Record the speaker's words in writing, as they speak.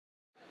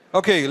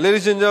Okay,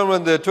 ladies and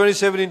gentlemen, the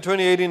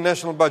 2017-2018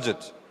 national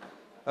budget.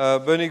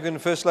 Bernie, can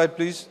first slide,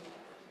 please.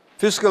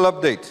 Fiscal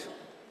update.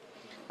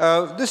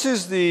 This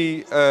is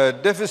the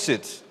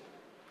deficit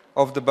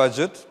of the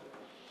budget.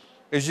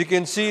 As you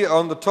can see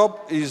on the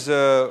top is,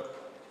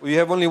 we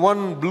have only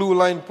one blue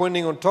line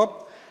pointing on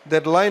top.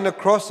 That line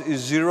across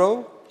is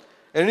 0.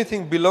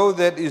 Anything below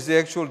that is the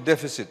actual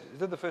deficit. Is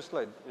that the first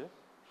slide?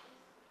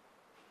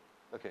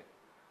 Yeah? Okay.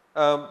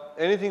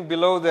 Anything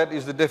below that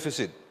is the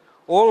deficit.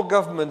 All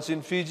governments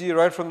in Fiji,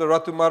 right from the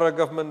Ratumara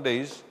government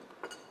days,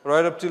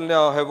 right up till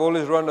now, have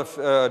always run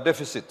a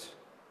deficit.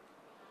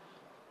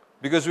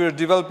 Because we're a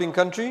developing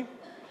country.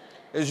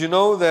 As you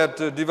know, that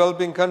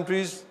developing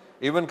countries,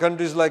 even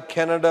countries like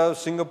Canada,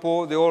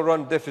 Singapore, they all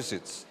run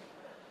deficits.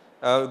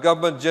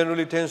 Government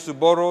generally tends to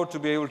borrow to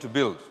be able to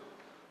build.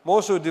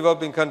 Most of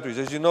developing countries,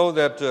 as you know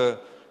that,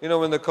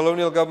 when the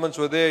colonial governments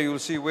were there, you'll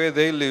see where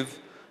they live,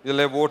 they'll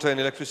have water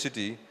and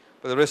electricity,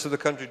 but the rest of the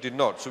country did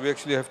not. So we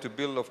actually have to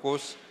build, of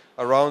course,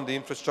 around the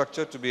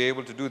infrastructure to be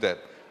able to do that.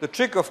 The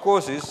trick, of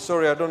course, is,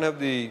 sorry, I don't have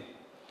the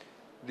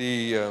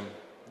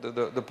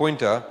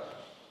pointer,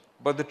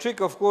 but the trick,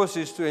 of course,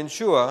 is to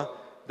ensure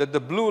that the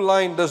blue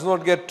line does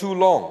not get too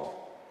long,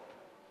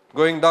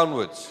 going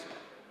downwards.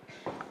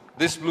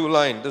 This blue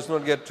line does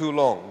not get too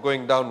long,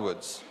 going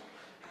downwards.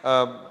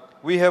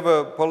 We have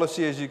a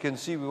policy, as you can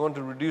see, we want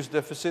to reduce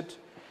deficit.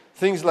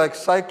 Things like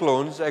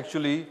cyclones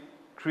actually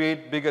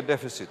create bigger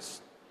deficits.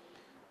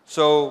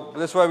 So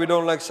that's why we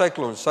don't like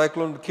cyclones.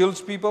 Cyclone kills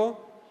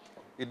people.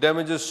 It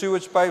damages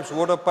sewage pipes,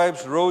 water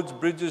pipes, roads,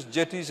 bridges,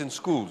 jetties, and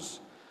schools.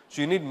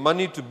 So you need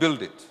money to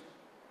build it.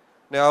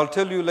 Now I'll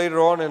tell you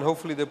later on, and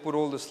hopefully they put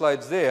all the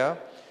slides there,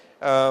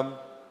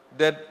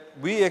 that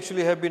we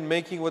actually have been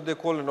making what they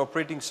call an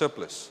operating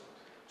surplus.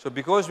 So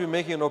because we're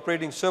making an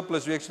operating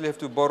surplus, we actually have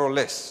to borrow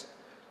less.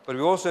 But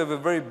we also have a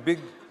very big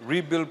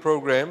rebuild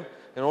program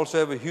and also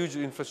have a huge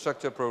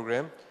infrastructure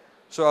program.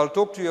 So I'll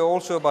talk to you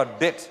also about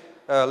debt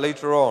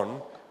later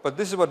on. But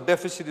this is what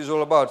deficit is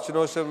all about.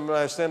 So, so when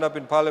I stand up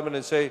in Parliament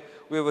and say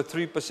we have a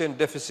 3%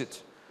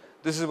 deficit,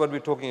 this is what we're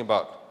talking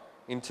about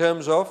in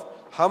terms of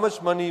how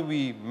much money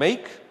we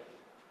make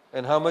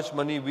and how much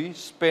money we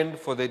spend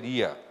for that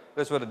year.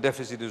 That's what a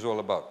deficit is all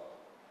about.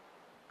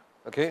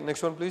 Okay,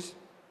 next one, please.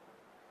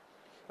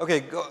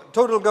 Okay,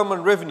 total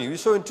government revenue. You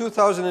saw in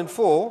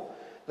 2004,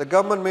 the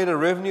government made a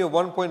revenue of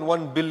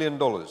 $1.1 billion.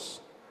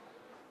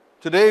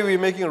 Today, we're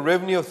making a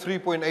revenue of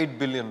 $3.8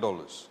 billion.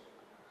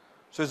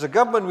 So as a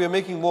government, we are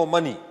making more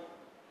money.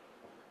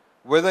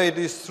 Whether it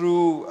is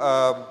through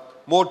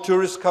more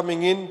tourists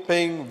coming in,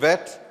 paying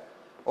VAT,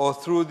 or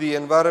through the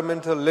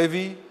environmental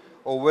levy,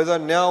 or whether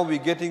now we're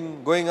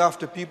going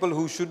after people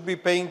who should be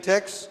paying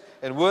tax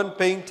and weren't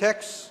paying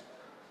tax.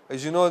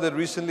 As you know that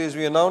recently, as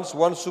we announced,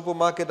 one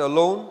supermarket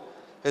alone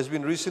has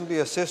been recently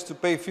assessed to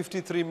pay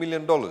 $53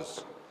 million.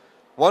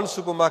 One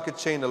supermarket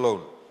chain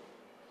alone.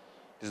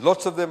 There's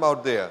lots of them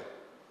out there.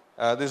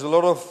 There's a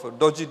lot of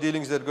dodgy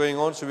dealings that are going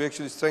on, so we're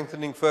actually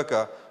strengthening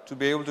FERCA to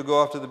be able to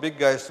go after the big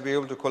guys to be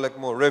able to collect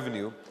more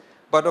revenue.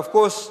 But of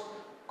course,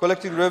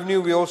 collecting revenue,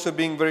 we're also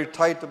being very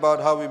tight about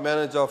how we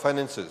manage our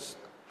finances.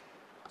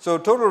 So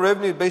total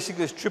revenue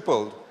basically has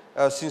tripled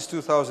since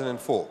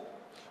 2004,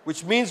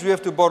 which means we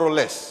have to borrow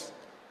less.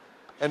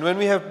 And when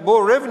we have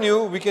more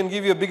revenue, we can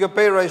give you a bigger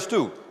pay rise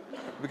too.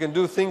 We can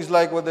do things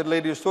like what that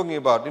lady was talking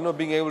about,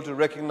 being able to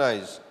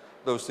recognize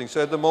those things.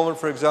 So at the moment,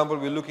 for example,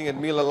 we're looking at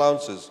meal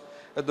allowances.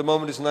 At the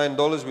moment it's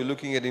 $9, we're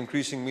looking at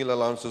increasing meal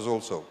allowances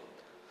also.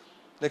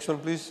 Next one,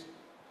 please.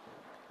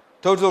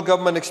 Total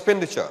government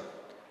expenditure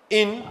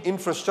in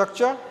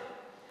infrastructure,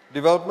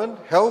 development,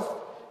 health,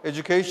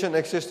 education,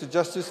 access to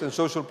justice, and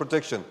social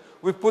protection.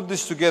 We've put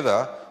this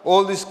together,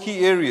 all these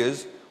key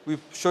areas, we're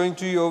showing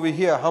to you over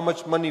here how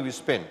much money we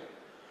spend.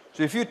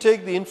 So if you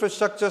take the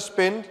infrastructure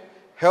spend,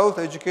 health,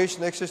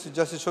 education, access to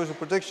justice, social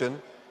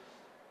protection,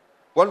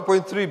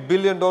 $1.3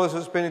 billion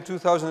was spent in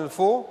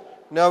 2004,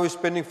 now we're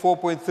spending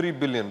 $4.3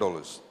 billion.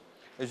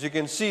 As you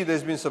can see,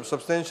 there's been some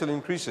substantial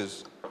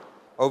increases.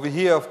 Over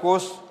here, of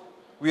course,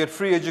 we had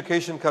free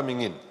education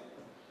coming in.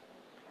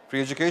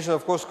 Free education,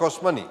 of course,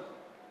 costs money.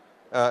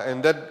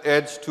 And that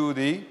adds to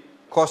the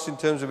cost in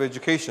terms of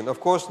education. Of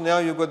course, now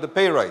you've got the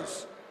pay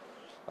rise.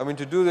 I mean,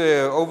 to do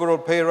the overall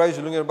pay rise,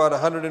 you're looking at about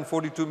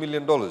 $142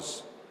 million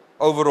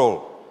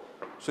overall.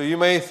 So you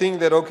may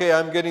think that, okay,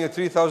 I'm getting a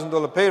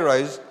 $3,000 pay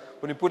rise.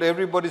 When you put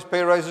everybody's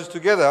pay rises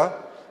together,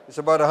 it's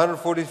about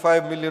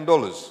 $145 million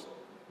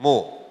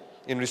more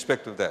in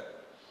respect of that.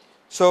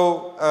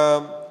 So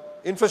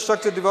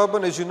infrastructure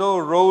development, as you know,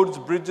 roads,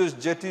 bridges,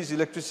 jetties,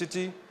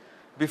 electricity.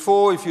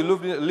 Before, if you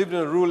lived in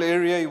a rural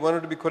area, you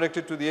wanted to be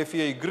connected to the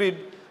FEA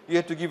grid, you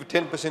had to give a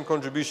 10%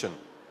 contribution.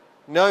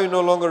 Now you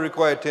no longer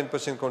require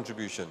 10%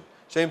 contribution.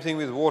 Same thing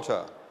with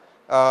water.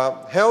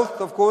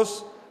 Health, of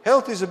course.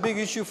 Health is a big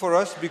issue for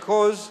us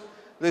because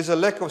there's a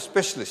lack of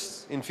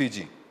specialists in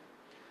Fiji.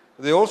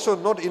 There are also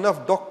not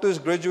enough doctors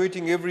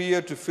graduating every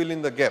year to fill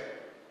in the gap.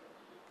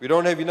 We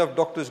don't have enough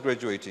doctors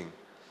graduating.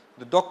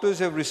 The doctors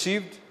have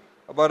received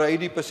about an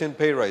 80%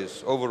 pay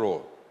rise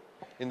overall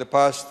in the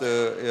past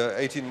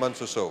 18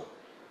 months or so.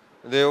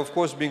 They're of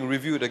course being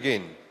reviewed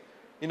again.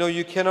 You know,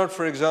 you cannot,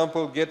 for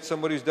example, get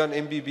somebody who's done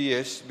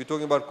MBBS, we're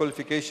talking about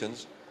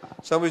qualifications,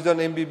 somebody's done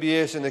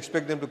MBBS and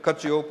expect them to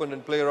cut you open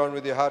and play around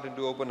with your heart and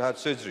do open heart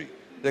surgery.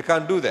 They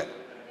can't do that.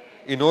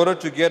 In order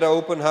to get an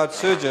open heart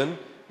surgeon,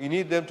 you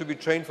need them to be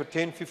trained for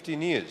 10,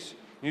 15 years.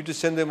 You need to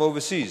send them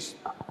overseas.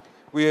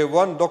 We have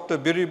one Dr.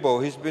 Biribo,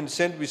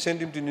 we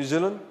sent him to New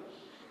Zealand.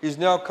 He's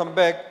now come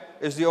back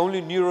as the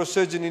only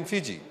neurosurgeon in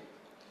Fiji.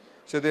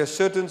 So there are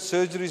certain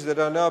surgeries that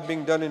are now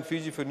being done in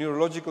Fiji for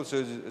neurological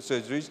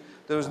surgeries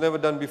that was never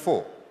done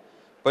before.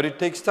 But it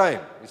takes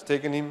time. It's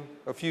taken him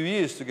a few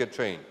years to get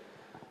trained.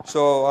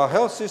 So our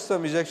health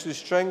system is actually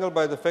strangled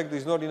by the fact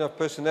there's not enough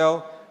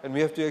personnel, and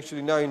we have to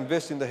actually now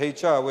invest in the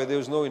HR where there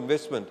was no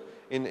investment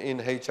in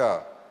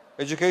HR.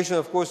 Education,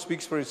 of course,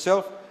 speaks for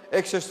itself.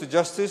 Access to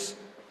justice.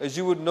 As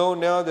you would know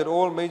now that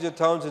all major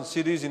towns and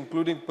cities,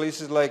 including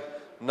places like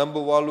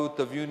Nambuwalu,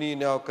 Tavyuni,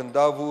 now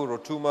Kandavu,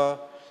 Rotuma,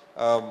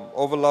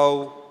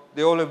 Overlau,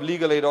 they all have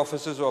legal aid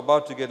officers or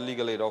about to get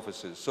legal aid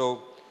officers.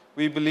 So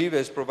we believe,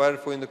 as provided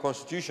for in the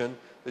Constitution,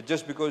 that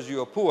just because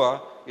you are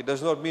poor, it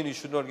does not mean you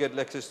should not get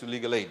access to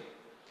legal aid.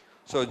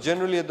 So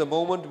generally at the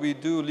moment we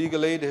do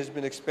legal aid has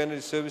been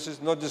expanded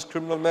services, not just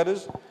criminal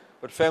matters,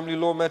 but family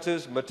law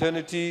matters,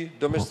 maternity,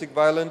 domestic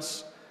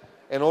violence,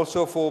 and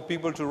also for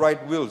people to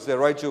write wills. They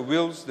write your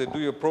wills, they do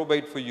your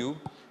probate for you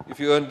if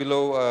you earn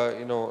below,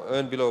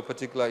 earn below a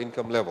particular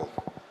income level.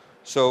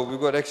 So we've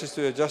got access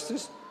to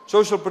justice.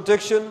 Social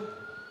protection,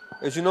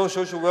 as you know,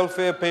 social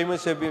welfare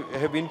payments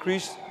have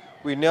increased.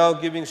 We're now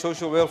giving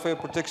social welfare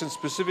protection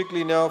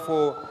specifically now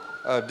for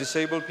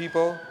disabled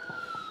people.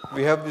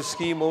 We have this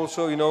scheme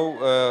also, you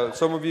know,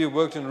 some of you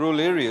worked in rural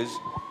areas.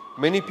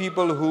 Many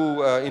people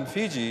who in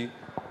Fiji,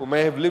 who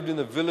may have lived in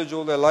a village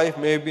all their life,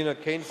 may have been a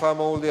cane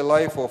farmer all their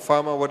life or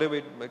farmer,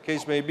 whatever the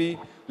case may be,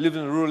 lived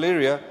in a rural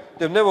area,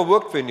 they've never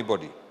worked for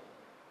anybody.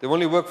 They've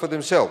only worked for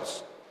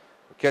themselves.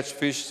 Catch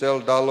fish,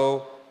 sell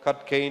dalo,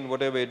 cut cane,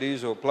 whatever it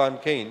is, or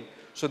plant cane.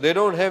 So they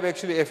don't have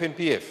actually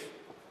FNPF.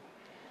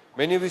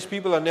 Many of these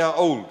people are now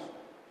old,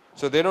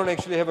 so they don't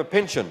actually have a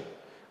pension.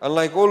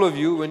 Unlike all of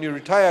you, when you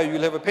retire,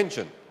 you'll have a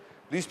pension.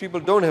 These people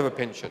don't have a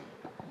pension.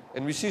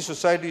 And we see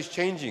society is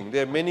changing.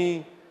 There are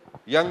many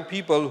young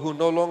people who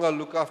no longer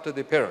look after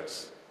their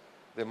parents.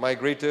 They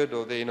migrated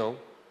or they, you know,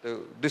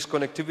 the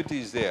disconnectivity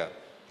is there.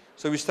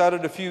 So we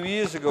started a few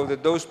years ago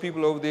that those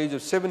people over the age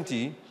of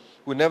 70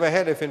 who never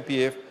had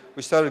FNPF,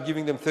 we started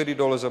giving them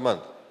 $30 a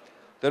month.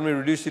 Then we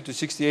reduced it to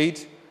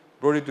 68,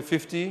 brought it to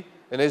 50,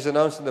 and as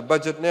announced in the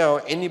budget now,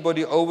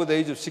 anybody over the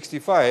age of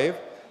 65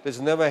 that's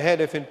never had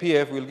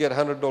FNPF will get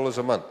 $100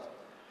 a month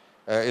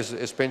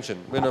as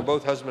pension. When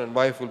both husband and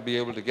wife will be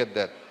able to get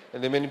that.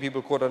 And there are many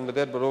people caught under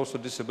that, but also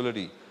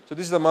disability. So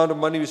this is the amount of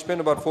money we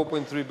spend, about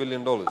 $4.3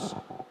 billion.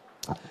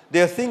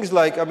 There are things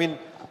like, I mean,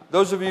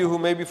 those of you who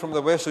may be from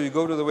the west or you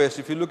go to the west,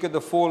 if you look at the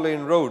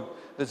 4-lane road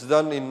that's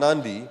done in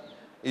Nandi,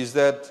 is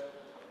that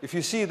if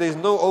you see there's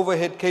no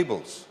overhead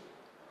cables.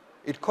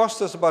 It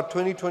costs us about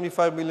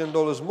 $20–25 million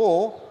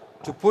more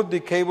to put the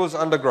cables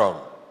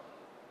underground.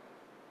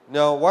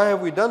 Now, why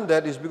have we done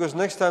that is because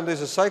next time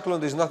there's a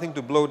cyclone, there's nothing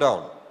to blow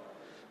down.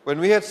 When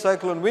we had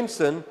Cyclone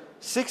Winston,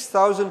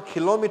 6,000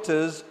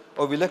 kilometers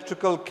of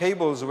electrical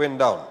cables went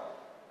down.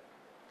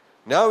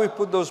 Now we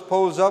put those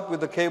poles up with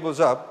the cables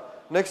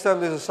up. Next time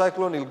there's a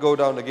cyclone, it'll go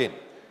down again.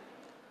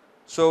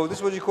 So this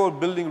is what you call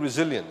building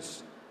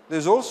resilience.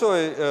 There's also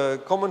a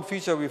common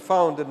feature we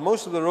found that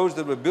most of the roads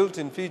that were built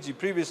in Fiji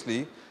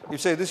previously, you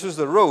say this is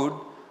the road,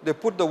 they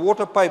put the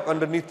water pipe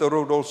underneath the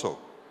road also.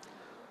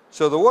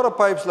 So the water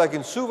pipes like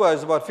in Suva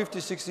is about 50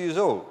 to 60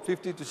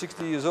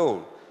 years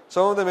old.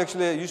 Some of them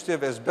actually used to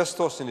have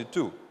asbestos in it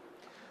too.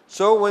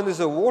 So when there's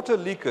a water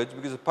leakage,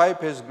 because the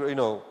pipe has, you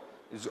know,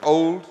 is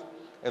old,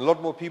 and a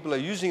lot more people are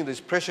using it, there's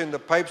pressure in the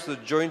pipes, the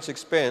joints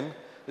expand,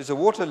 there's a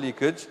water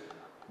leakage,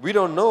 we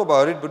don't know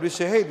about it, but we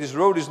say, hey, this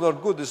road is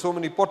not good, there's so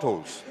many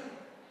potholes.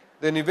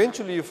 Then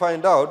eventually you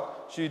find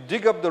out, so you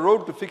dig up the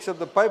road to fix up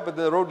the pipe, but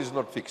the road is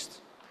not fixed.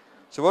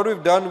 So what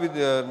we've done with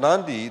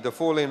Nandi, the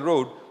 4-lane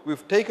road,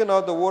 we've taken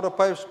out the water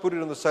pipes, put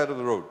it on the side of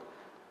the road.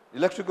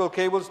 Electrical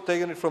cables,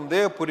 taken it from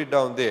there, put it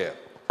down there.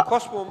 It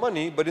costs more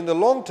money, but in the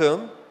long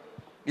term,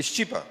 it's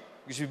cheaper.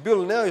 Because if you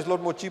build now, it's a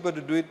lot more cheaper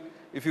to do it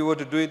if you were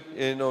to do it,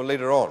 you know,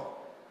 later on.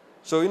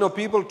 So, you know,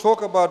 people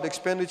talk about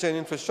expenditure and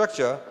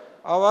infrastructure.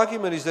 Our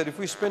argument is that if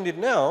we spend it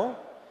now,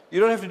 you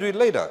don't have to do it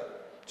later.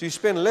 So you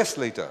spend less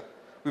later.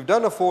 We've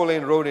done a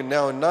 4-lane road in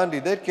Nandi.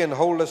 That can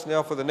hold us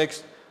now for the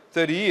next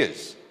 30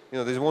 years. You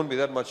know, there won't be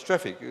that much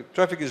traffic.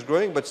 Traffic is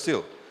growing, but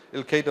still,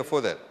 it'll cater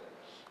for that.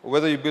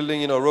 Whether you're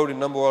building, you know, a road in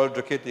Nambuwal,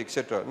 Draketi,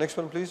 etc. Next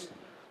one, please.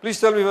 Please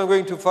tell me if I'm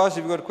going too fast.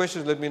 If you've got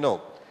questions, let me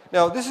know.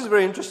 Now, this is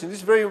very interesting. This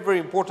is a very, very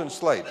important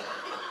slide.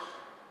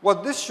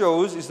 What this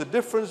shows is the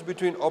difference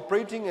between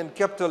operating and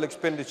capital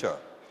expenditure.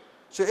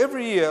 So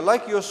every year,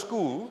 like your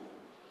school,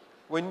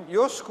 when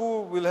your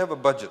school will have a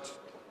budget.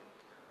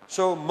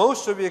 So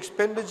most of your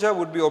expenditure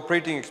would be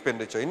operating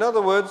expenditure. In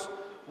other words,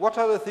 what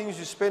are the things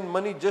you spend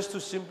money just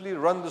to simply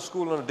run the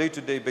school on a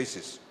day-to-day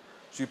basis?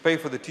 So you pay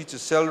for the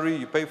teacher's salary,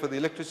 you pay for the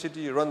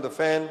electricity, you run the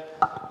fan,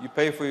 you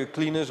pay for your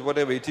cleaners,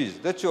 whatever it is.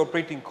 That's your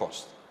operating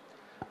cost.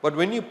 But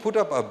when you put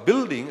up a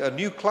building, a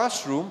new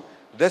classroom,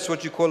 that's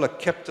what you call a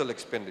capital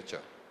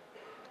expenditure.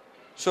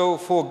 So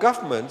for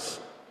governments,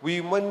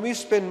 when we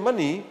spend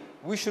money,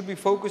 we should be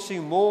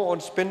focusing more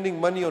on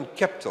spending money on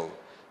capital.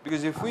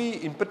 Because if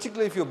in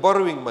particular if you're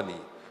borrowing money,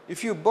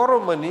 if you borrow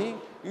money,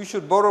 you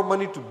should borrow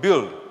money to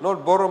build,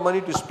 not borrow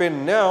money to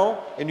spend now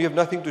and you have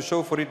nothing to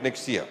show for it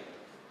next year.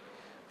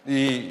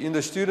 In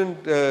the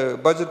student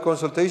budget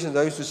consultations,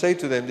 I used to say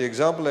to them, the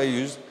example I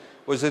used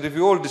was that if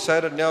we all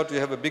decided now to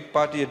have a big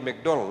party at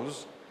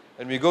McDonald's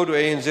and we go to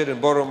ANZ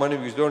and borrow money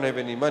because we don't have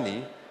any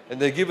money and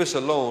they give us a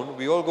loan,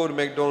 we all go to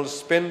McDonald's,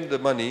 spend the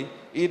money,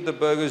 eat the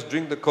burgers,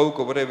 drink the Coke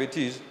or whatever it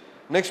is.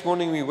 Next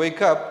morning we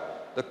wake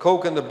up, the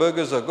Coke and the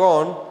burgers are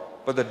gone,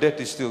 but the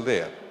debt is still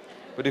there.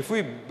 But if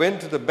we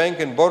went to the bank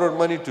and borrowed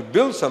money to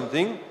build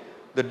something,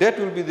 the debt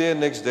will be there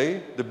next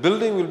day, the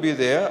building will be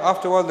there,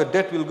 after a while the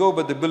debt will go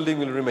but the building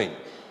will remain.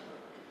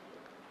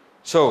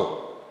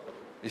 So,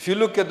 if you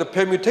look at the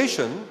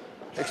permutation,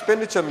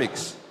 expenditure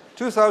mix,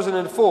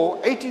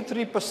 2004,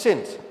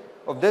 83%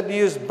 of that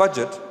year's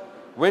budget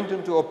went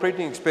into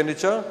operating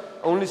expenditure,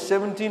 only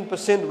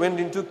 17% went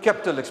into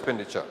capital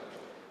expenditure.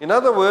 In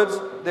other words,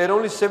 they had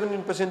only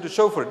 17% to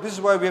show for it. This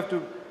is why we have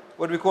to,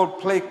 what we call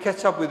play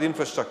catch up with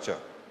infrastructure.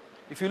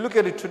 If you look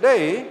at it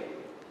today,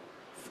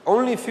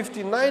 only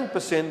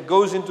 59%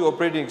 goes into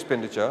operating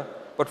expenditure,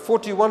 but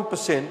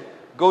 41%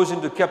 goes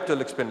into capital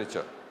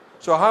expenditure.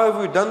 So how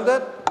have we done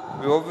that?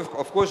 We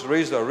of course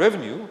raised our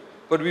revenue,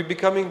 but we're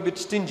becoming a bit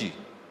stingy.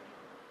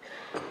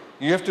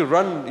 You have to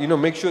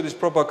run, make sure there's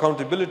proper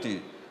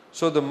accountability.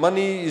 So the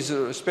money is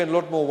spent a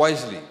lot more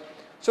wisely.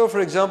 So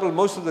for example,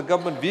 most of the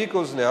government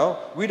vehicles now,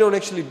 we don't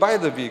actually buy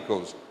the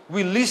vehicles,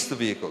 we lease the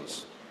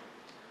vehicles.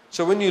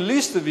 So when you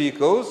lease the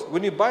vehicles,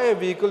 when you buy a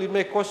vehicle, it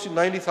may cost you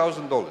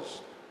 $90,000.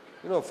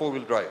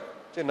 Four-wheel drive,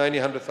 say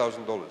 $90,000,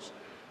 $100,000.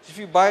 If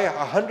you buy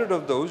 100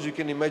 of those, you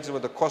can imagine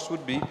what the cost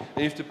would be, and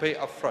you have to pay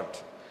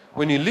upfront.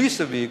 When you lease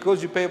the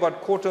vehicles, you pay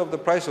about quarter of the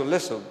price or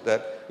less of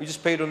that. You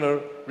just pay it on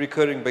a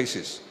recurring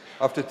basis.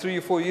 After 3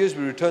 or 4 years,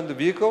 we return the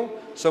vehicle,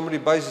 somebody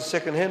buys a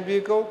second-hand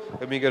vehicle,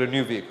 and we get a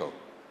new vehicle.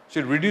 So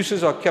it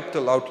reduces our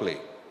capital outlay.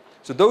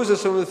 So those are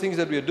some of the things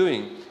that we are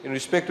doing in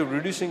respect of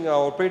reducing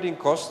our operating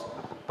costs,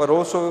 but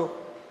also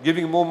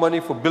giving more money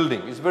for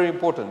building. It's very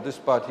important, this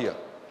part here.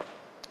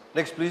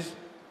 Next, please.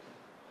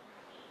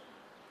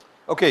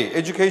 Okay,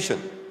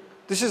 education.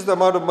 This is the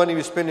amount of money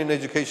we spend in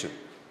education.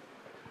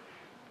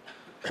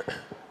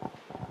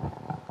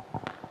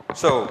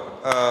 So,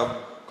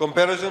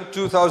 comparison,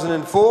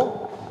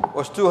 2004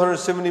 was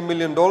 $270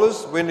 million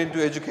went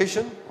into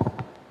education.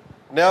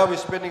 Now we're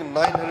spending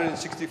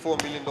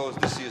 $964 million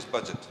this year's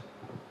budget.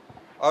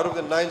 Out of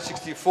the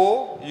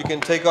 964, you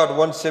can take out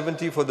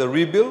 170 for the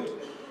rebuild,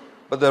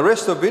 but the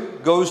rest of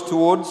it goes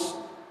towards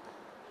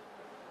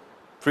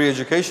free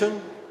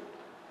education,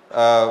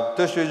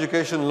 tertiary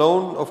education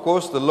loan, of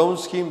course, the loan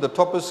scheme, the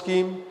topper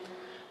scheme,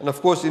 and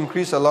of course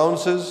increase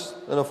allowances,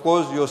 and of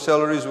course your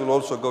salaries will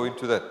also go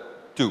into that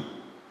too.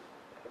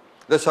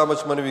 That's how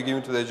much money we give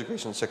into the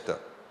education sector.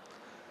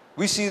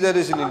 We see that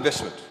as an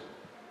investment,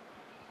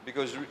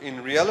 because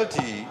in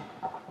reality,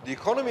 the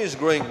economy is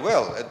growing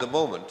well at the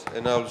moment,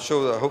 and I'll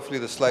show that hopefully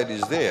the slide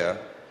is there,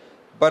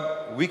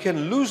 but we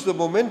can lose the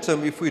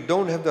momentum if we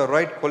don't have the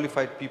right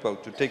qualified people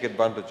to take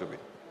advantage of it.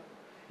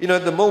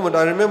 At the moment,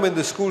 I remember in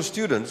the school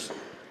students,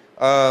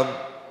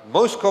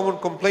 most common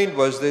complaint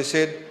was they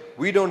said,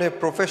 we don't have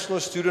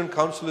professional student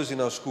counselors in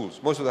our schools.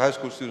 Most of the high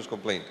school students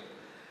complained.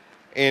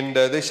 And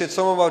they said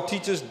some of our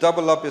teachers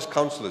double up as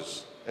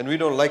counselors, and we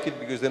don't like it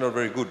because they're not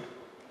very good.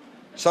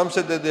 Some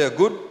said that they are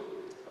good,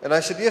 and I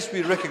said, yes,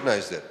 we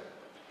recognize that.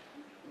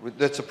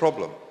 That's a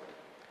problem.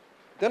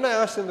 Then I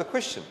asked them the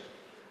question.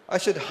 I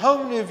said,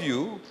 how many of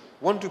you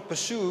want to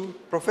pursue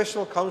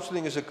professional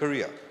counseling as a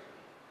career?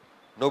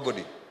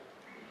 Nobody.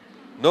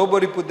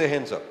 Nobody put their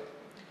hands up.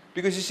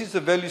 Because you see, it's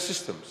the value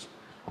systems.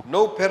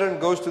 No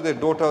parent goes to their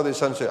daughter or their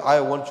son and says, I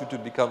want you to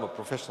become a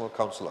professional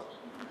counselor.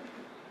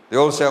 They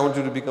all say, I want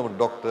you to become a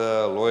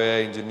doctor,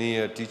 lawyer,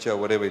 engineer, teacher,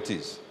 whatever it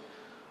is.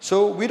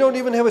 So we don't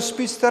even have a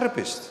speech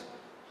therapist.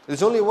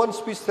 There's only one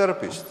speech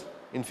therapist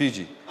in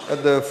Fiji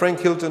at the Frank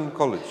Hilton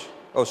College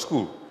or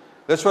school.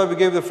 That's why we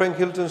gave the Frank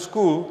Hilton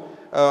School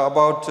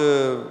about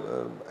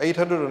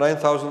 $800,000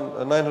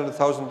 or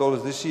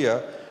 $900,000 this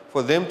year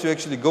for them to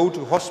actually go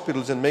to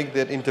hospitals and make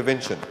that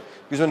intervention.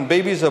 Because when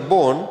babies are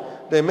born,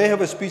 they may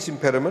have a speech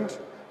impairment,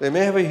 they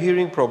may have a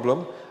hearing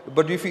problem,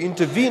 but if you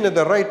intervene at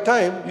the right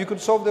time, you could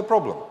solve the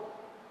problem.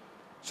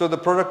 So the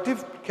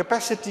productive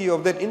capacity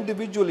of that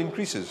individual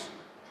increases.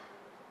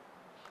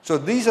 So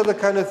these are the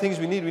kind of things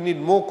we need. We need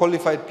more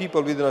qualified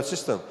people within our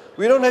system.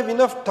 We don't have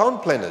enough town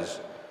planners.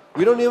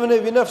 We don't even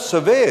have enough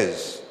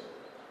surveyors.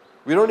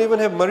 We don't even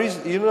have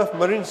enough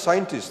marine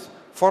scientists,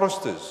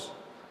 foresters.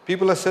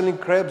 People are selling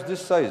crabs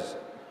this size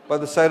by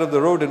the side of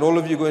the road, and all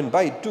of you go and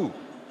buy it too.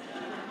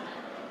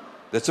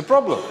 That's a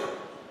problem.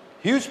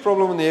 Huge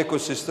problem in the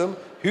ecosystem,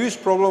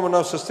 huge problem in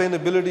our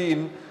sustainability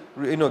in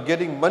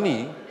getting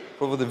money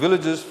for the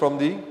villages from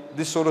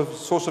this sort of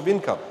source of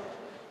income.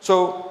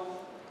 So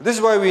this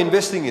is why we're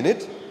investing in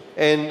it,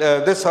 and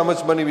that's how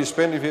much money we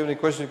spend. If you have any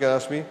questions, you can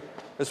ask me.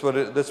 That's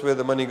where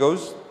the money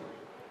goes.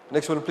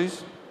 Next one,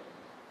 please.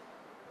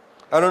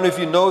 I don't know if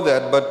you know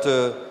that,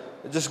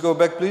 but just go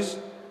back, please.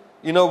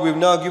 We've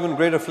now given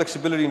greater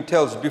flexibility in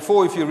TELS.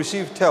 Before, if you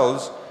received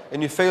TELS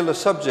and you failed a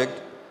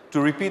subject, to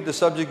repeat the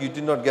subject, you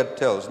did not get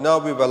TELS. Now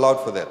we've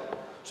allowed for that.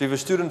 So if a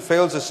student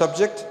fails a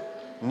subject,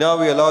 now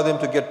we allow them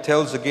to get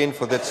TELS again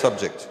for that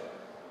subject,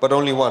 but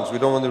only once. We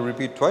don't want to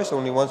repeat twice,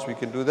 only once we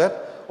can do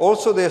that.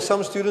 Also, there are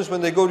some students,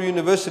 when they go to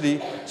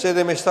university, say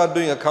they may start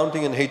doing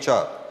accounting and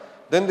HR.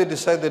 Then they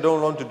decide they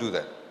don't want to do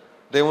that.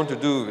 They want to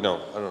do, I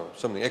don't know,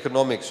 something,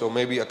 economics or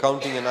maybe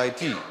accounting and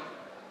IT.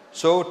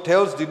 So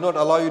TELS did not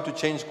allow you to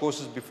change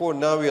courses before.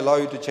 Now we allow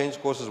you to change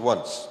courses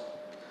once.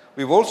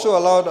 We've also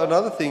allowed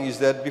another thing is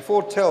that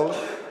before TELS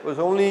was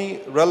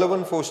only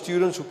relevant for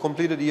students who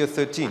completed year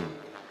 13.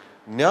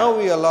 Now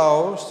we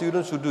allow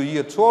students who do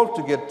year 12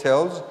 to get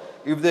TELS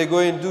if they go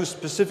and do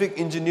specific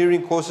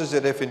engineering courses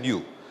at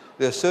FNU.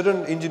 There are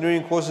certain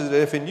engineering courses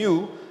at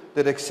FNU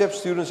that accept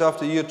students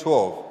after year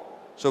 12.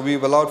 So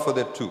we've allowed for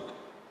that too.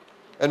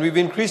 And we've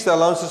increased the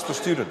allowances for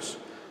students.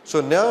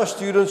 So now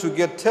students who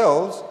get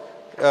TELS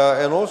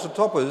and also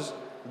toppers,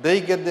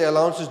 they get their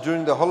allowances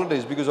during the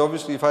holidays, because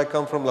obviously if I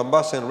come from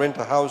Lambasa and rent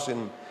a house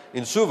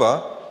in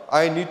Suva,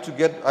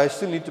 I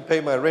still need to pay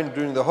my rent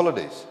during the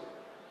holidays.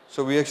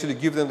 So we actually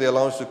give them the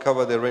allowance to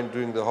cover their rent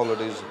during the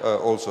holidays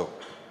also.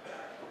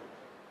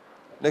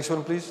 Next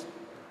one, please.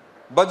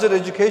 Budget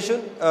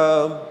education.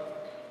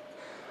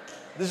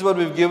 This is what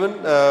we've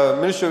given.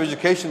 Ministry of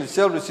Education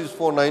itself receives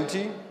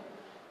 490.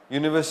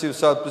 University of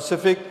South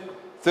Pacific,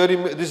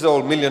 30, this is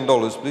all $1 million,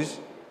 please.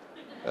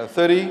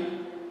 30,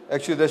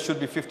 actually that should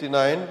be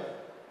 59.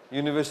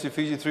 University of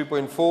Fiji,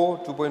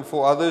 3.4,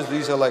 2.4 others.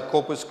 These are like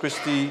Corpus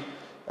Christi,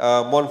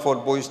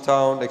 Montfort Boys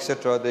Town,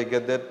 etc. They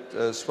get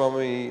that.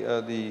 Swami,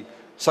 the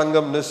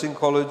Sangam Nursing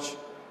College,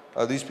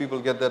 these people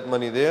get that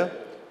money there.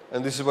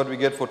 And this is what we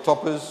get for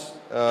toppers,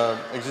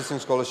 existing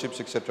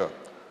scholarships, etc.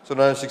 So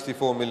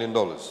 $964 million.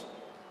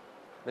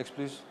 Next,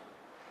 please.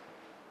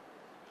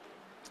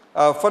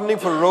 Funding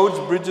for roads,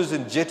 bridges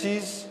and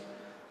jetties.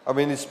 I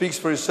mean, it speaks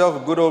for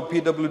itself. Good old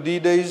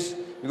PWD days,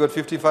 you got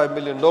 $55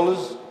 million.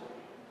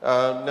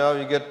 Now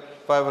you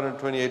get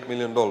 $528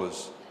 million.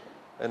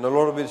 And a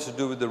lot of it is to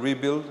do with the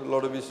rebuild. A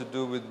lot of it is to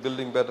do with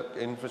building better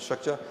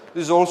infrastructure.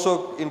 This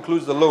also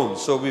includes the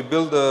loans. So we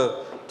build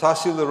the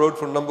Tahsil, the road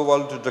from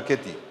Nambawalu to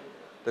Draketi.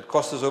 That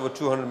cost us over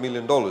 $200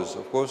 million,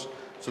 of course.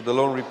 So the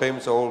loan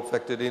repayments are all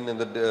factored in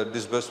and the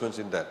disbursements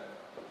in that.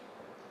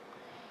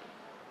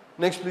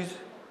 Next, please.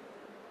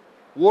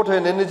 Water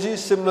and energy,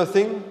 similar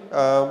thing.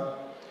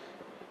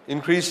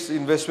 Increased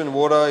investment in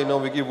water,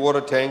 we give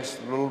water tanks,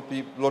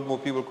 a lot more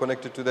people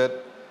connected to that.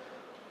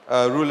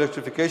 Rural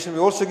electrification, we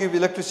also give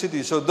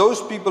electricity. So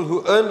those people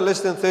who earn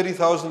less than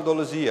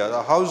 $30,000 a year,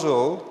 a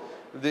household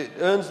that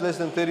earns less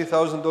than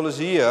 $30,000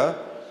 a year,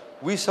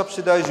 we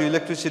subsidize your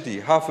electricity,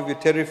 half of your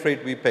tariff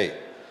rate we pay.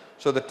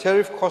 So the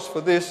tariff cost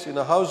for this in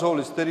a household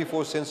is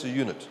 34 cents a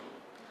unit.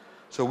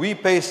 So we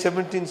pay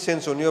 17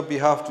 cents on your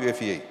behalf to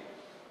FEA.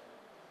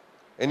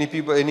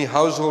 Any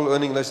household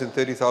earning less than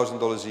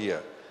 $30,000 a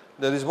year.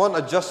 There is one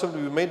adjustment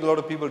we made, a lot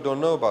of people don't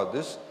know about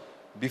this.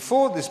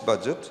 Before this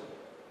budget,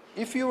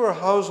 if you were a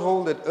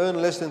household that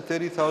earned less than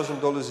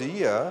 $30,000 a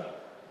year,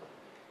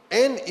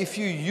 and if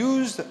you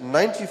used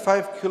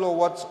 95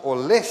 kilowatts or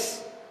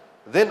less,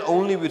 then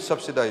only we'd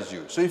subsidize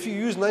you. So if you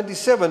use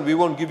 97, we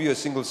won't give you a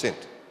single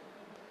cent.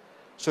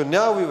 So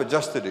now we've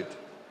adjusted it.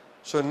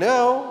 So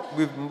now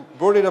we've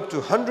brought it up to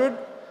 100.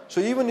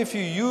 So even if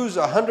you use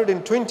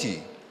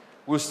 120,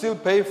 we'll still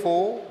pay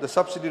for the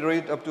subsidy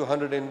rate up to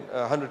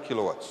 100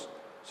 kilowatts.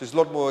 So it's a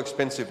lot more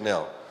expensive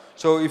now.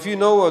 So if you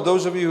know, or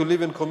those of you who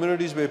live in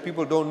communities where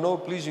people don't know,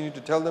 please you need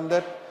to tell them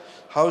that.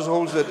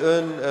 Households that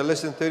earn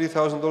less than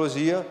 $30,000 a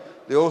year,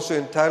 they're also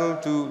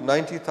entitled to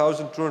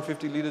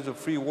 90,250 liters of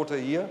free water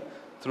a year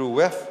through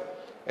WEF,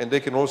 and they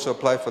can also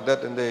apply for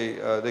that, and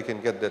they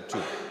can get that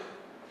too.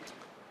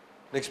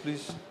 Next,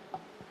 please.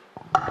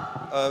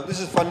 This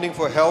is funding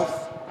for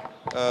health.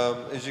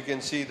 As you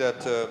can see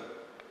that,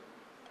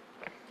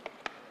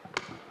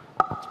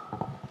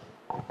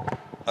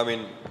 I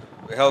mean,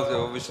 health is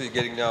obviously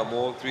getting now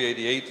more,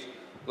 388.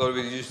 A lot of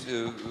it is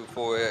used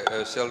for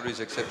salaries,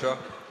 etc.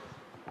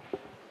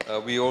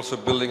 We're also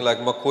building, like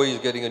Makoi is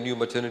getting a new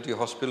maternity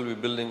hospital. We're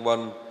building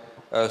one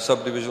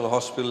subdivisional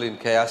hospital in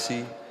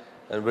Kayasi,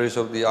 and various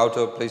of the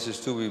outer places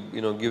too.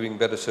 We're giving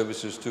better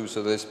services too,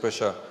 so there's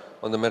pressure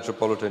on the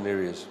metropolitan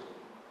areas.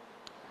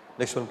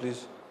 Next one,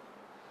 please.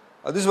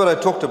 This is what I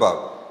talked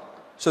about.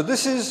 So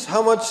this is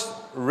how much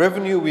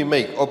revenue we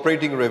make,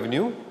 operating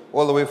revenue,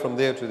 all the way from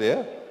there to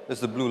there. That's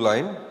the blue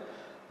line.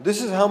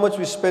 This is how much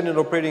we spend in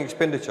operating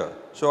expenditure.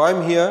 So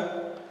I'm here,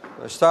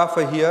 staff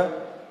are here,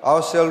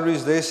 our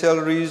salaries, their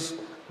salaries,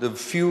 the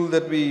fuel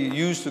that we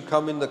use to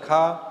come in the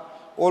car,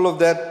 all of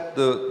that,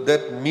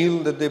 that meal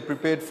that they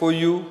prepared for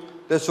you,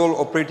 that's all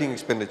operating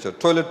expenditure.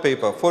 Toilet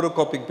paper,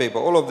 photocopying paper,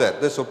 all of that,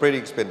 that's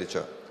operating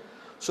expenditure.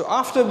 So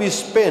after we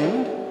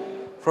spend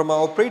from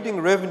our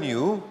operating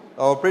revenue,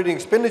 our operating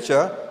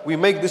expenditure, we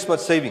make this much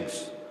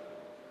savings.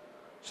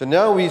 So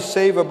now we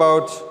save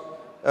about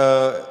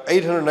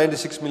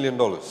 $896 million.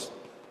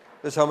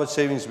 That's how much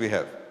savings we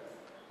have.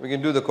 We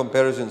can do the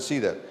comparison and see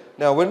that.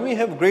 Now, when we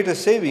have greater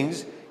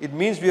savings, it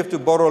means we have to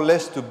borrow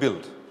less to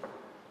build.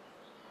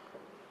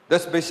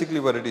 That's basically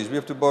what it is. We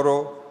have to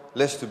borrow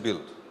less to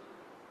build.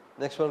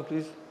 Next one,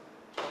 please.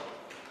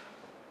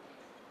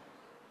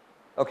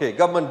 Okay,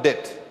 government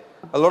debt.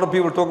 A lot of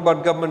people talk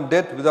about government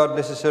debt without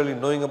necessarily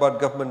knowing about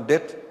government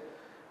debt.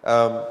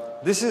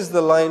 This is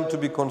the line to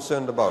be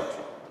concerned about.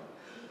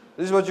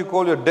 This is what you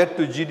call your debt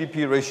to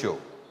GDP ratio.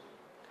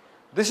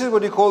 This is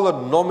what you call the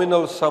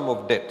nominal sum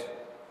of debt.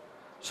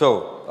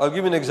 So, I'll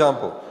give you an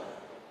example.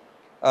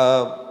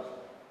 The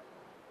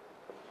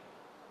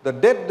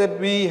debt that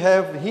we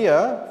have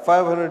here,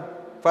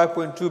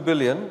 5.2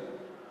 billion,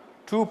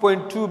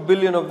 2.2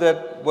 billion of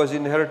that was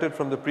inherited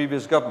from the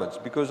previous governments,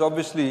 because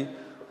obviously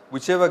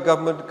whichever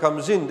government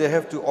comes in, they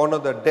have to honor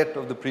the debt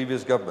of the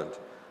previous government.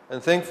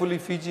 And thankfully,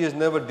 Fiji has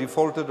never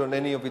defaulted on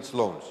any of its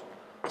loans.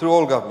 Through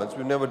all governments,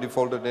 we've never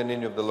defaulted on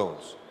any of the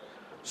loans.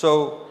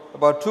 So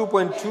about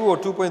 2.2 or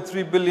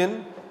 2.3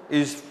 billion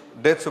is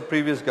debts of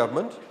previous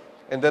government,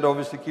 and that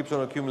obviously keeps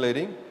on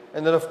accumulating.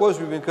 And then of course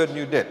we've incurred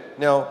new debt.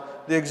 Now,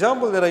 the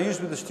example that I use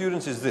with the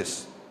students is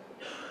this.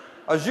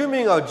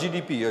 Assuming our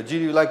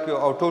GDP, like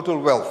our total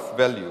wealth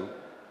value,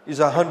 is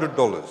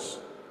 $100,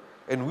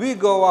 and we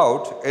go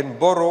out and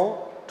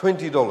borrow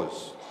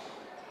 $20.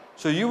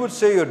 So you would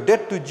say your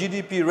debt to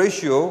GDP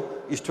ratio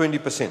is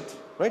 20%,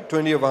 right?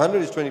 20 of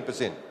 100 is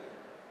 20%.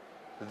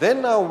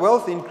 Then our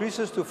wealth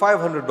increases to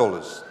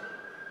 $500.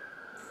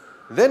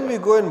 Then we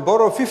go and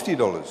borrow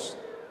 $50.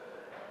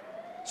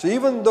 So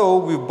even though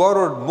we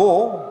borrowed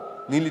more,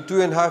 nearly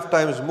 2.5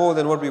 times more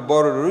than what we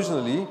borrowed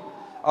originally,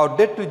 our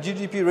debt to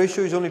GDP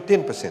ratio is only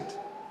 10%.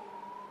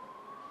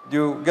 Do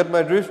you get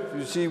my drift?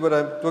 You see what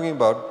I'm talking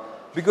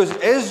about? Because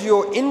as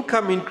your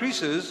income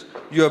increases,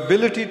 your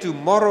ability to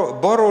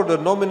borrow the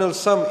nominal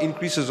sum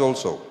increases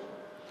also.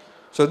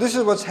 So this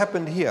is what's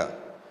happened here.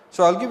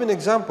 So I'll give you an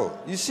example.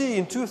 You see,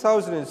 in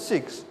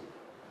 2006,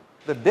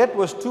 the debt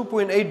was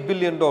 $2.8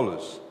 billion,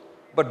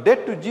 but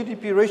debt to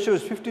GDP ratio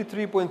is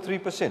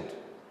 53.3%.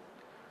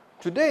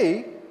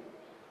 Today,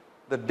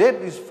 the debt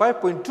is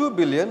 5.2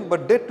 billion,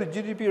 but debt to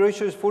GDP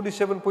ratio is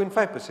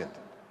 47.5%.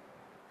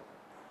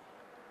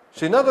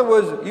 So in other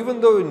words,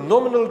 even though in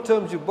nominal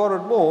terms you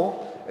borrowed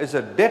more, as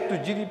a debt to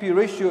GDP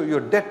ratio,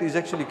 your debt is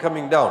actually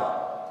coming down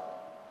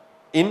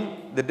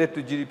in the debt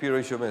to GDP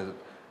ratio method.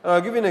 And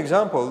I'll give you an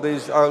example.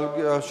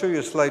 I'll show you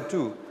a slide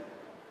too.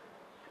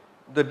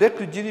 The debt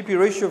to GDP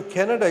ratio of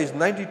Canada is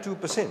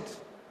 92%.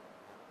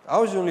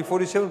 Ours is only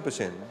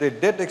 47%. Their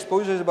debt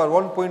exposure is about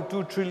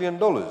 $1.2 trillion.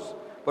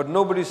 But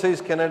nobody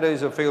says Canada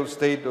is a failed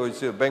state or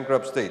it's a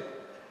bankrupt state.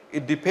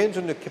 It depends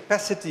on the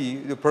capacity,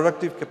 the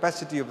productive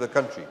capacity of the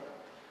country.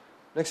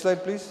 Next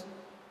slide, please.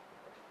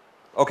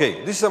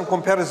 Okay, this is some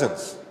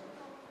comparisons.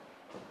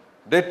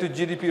 Debt to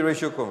GDP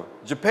ratio.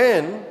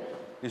 Japan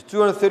is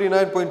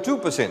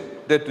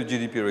 239.2% debt to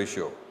GDP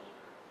ratio.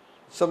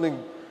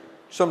 Some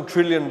 $1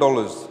 trillion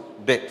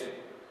debt.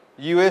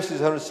 US is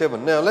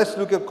 107. Now let's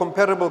look at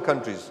comparable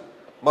countries.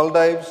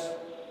 Maldives,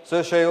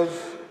 Seychelles,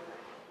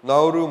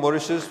 Nauru,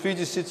 Mauritius.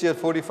 Fiji sits here at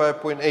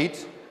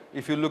 45.8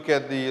 if you look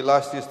at the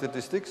last year's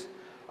statistics.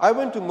 I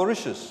went to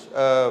Mauritius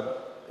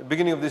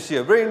beginning of this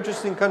year. Very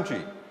interesting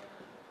country.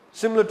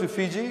 Similar to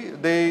Fiji,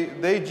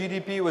 their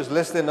GDP was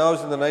less than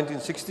ours in the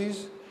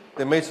 1960s.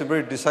 They made some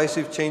very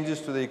decisive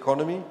changes to the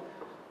economy.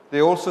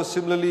 They also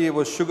similarly, it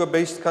was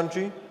sugar-based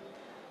country,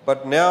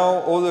 but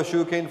now all the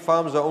sugarcane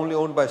farms are only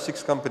owned by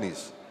 6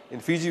 companies.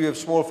 In Fiji, we have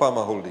small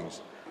farmer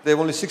holdings. They have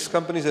only 6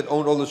 companies that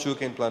own all the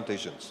sugarcane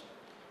plantations.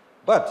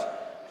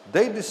 But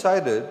they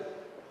decided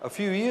a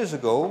few years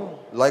ago,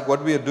 like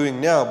what we are doing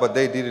now, but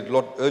they did it a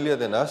lot earlier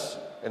than us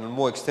and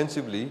more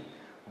extensively,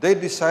 they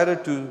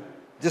decided to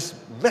just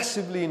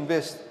massively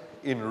invest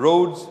in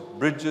roads,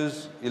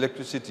 bridges,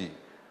 electricity.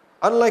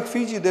 Unlike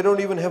Fiji, they don't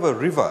even have a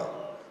river.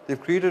 They've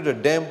created a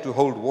dam to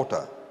hold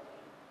water.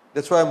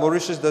 That's why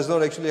Mauritius does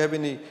not actually have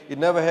any, it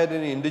never had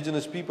any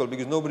indigenous people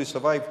because nobody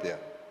survived there.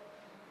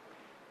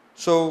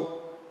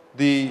 So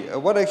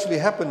what actually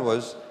happened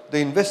was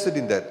they invested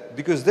in that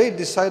because they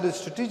decided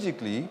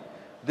strategically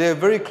they are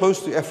very close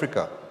to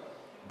Africa,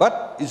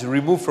 but it's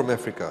removed from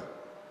Africa.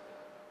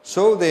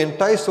 So they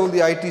enticed all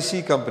the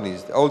IT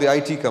companies.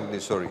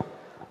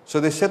 So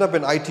they set up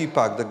an IT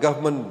park. The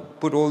government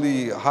put all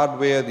the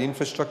hardware, the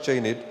infrastructure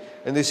in it,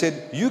 and they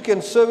said, you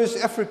can service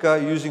Africa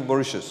using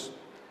Mauritius.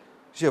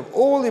 So you have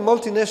all the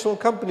multinational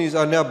companies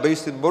are now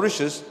based in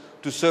Mauritius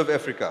to serve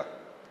Africa.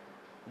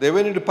 They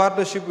went into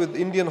partnership with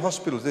Indian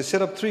hospitals. They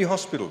set up 3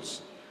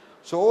 hospitals.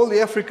 So all the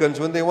Africans,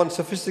 when they want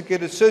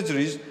sophisticated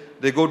surgeries,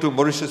 they go to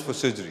Mauritius for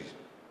surgery.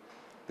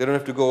 They don't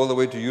have to go all the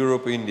way to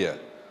Europe or India.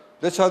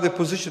 That's how they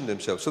position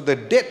themselves. So their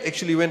debt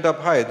actually went up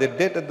high. Their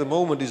debt at the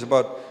moment is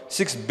about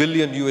 $6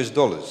 billion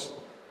US.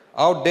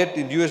 Our debt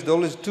in US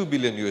dollars is 2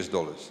 billion US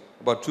dollars,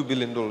 about $2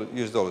 billion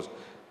US dollars.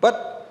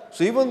 But,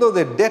 so even though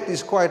their debt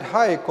is quite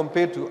high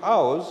compared to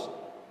ours,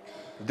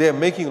 they're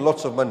making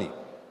lots of money.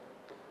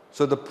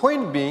 So the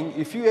point being,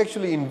 if you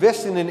actually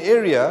invest in an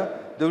area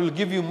that will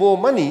give you more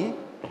money,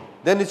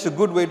 then it's a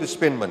good way to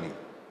spend money.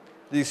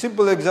 The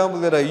simple example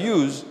that I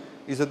use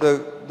is that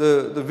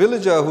the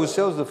villager who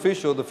sells the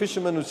fish, or the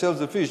fisherman who sells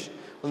the fish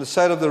on the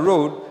side of the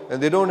road,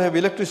 and they don't have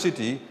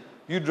electricity,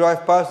 you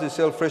drive past, they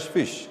sell fresh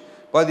fish.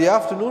 By the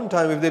afternoon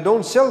time, if they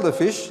don't sell the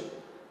fish,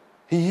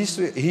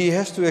 he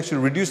has to actually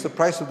reduce the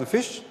price of the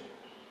fish,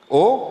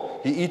 or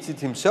he eats it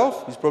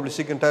himself, he's probably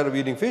sick and tired of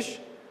eating fish,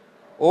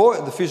 or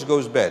the fish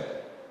goes bad.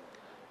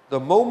 The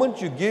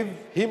moment you give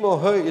him or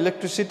her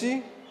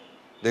electricity,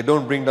 they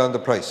don't bring down the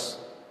price.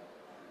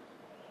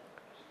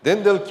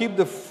 Then they'll keep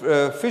the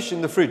fish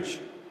in the fridge.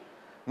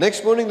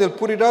 Next morning they'll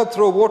put it out,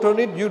 throw water on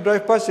it, you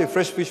drive past, say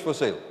fresh fish for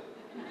sale.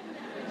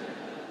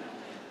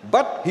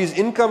 But his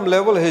income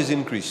level has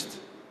increased.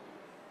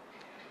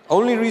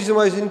 Only reason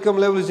why his income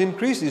level is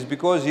increased is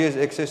because he has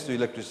access to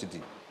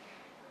electricity.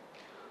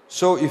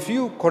 So if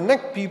you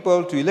connect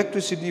people to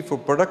electricity for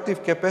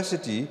productive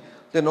capacity,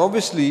 then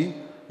obviously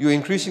you're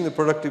increasing the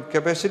productive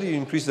capacity, you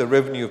increase the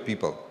revenue of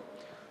people.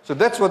 So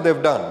that's what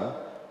they've done.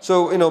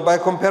 So, by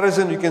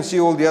comparison, you can see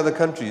all the other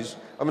countries.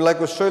 I mean,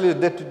 like Australia's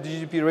debt to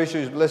GDP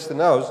ratio is less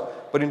than ours,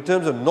 but in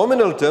terms of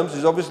nominal terms,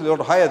 it's obviously a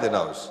lot higher than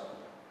ours.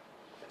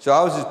 So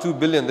ours is 2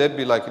 billion, that'd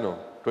be like,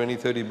 20,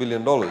 30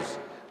 billion dollars.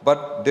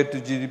 But debt to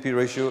GDP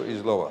ratio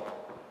is lower.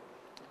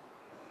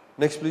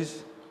 Next,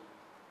 please.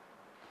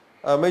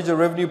 Major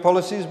revenue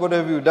policies, what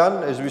have we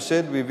done? As we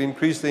said, we've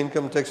increased the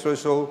income tax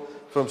threshold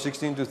from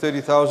 16 to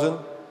 30,000.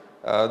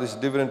 This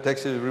dividend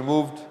tax is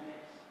removed.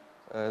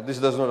 This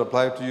does not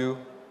apply to you.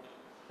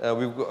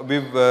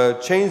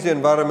 We've changed the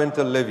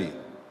environmental levy.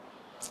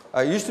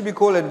 It used to be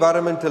called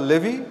environmental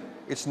levy.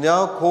 It's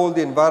now called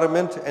the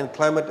Environment and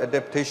Climate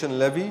Adaptation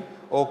Levy,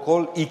 or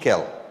called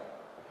ECAL.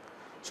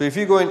 So if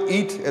you go and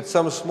eat at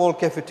some small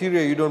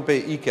cafeteria, you don't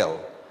pay ECAL.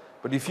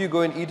 But if you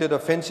go and eat at a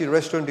fancy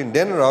restaurant in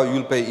Denarau,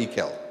 you'll pay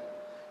ECAL.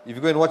 If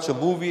you go and watch a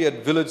movie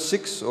at Village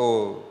 6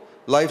 or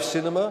live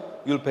cinema,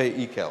 you'll pay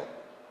ECAL.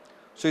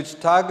 So it's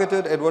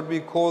targeted at what we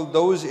call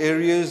those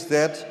areas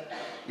that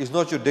is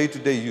not your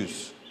day-to-day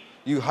use.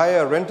 You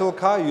hire a rental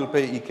car, you'll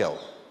pay ECAL,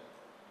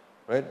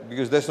 right?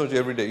 Because that's not your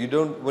everyday.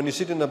 When you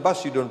sit in a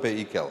bus, you don't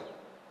pay ECAL.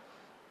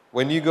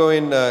 When you go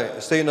in,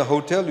 stay in a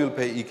hotel, you'll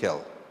pay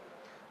ECAL.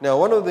 Now,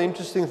 one of the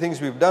interesting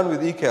things we've done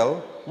with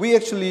ECAL, we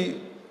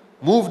actually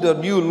moved a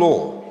new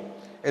law,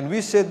 and we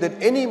said that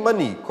any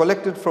money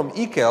collected from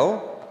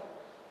ECAL,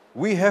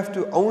 we have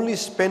to only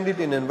spend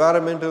it in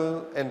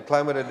environmental and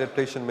climate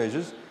adaptation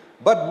measures.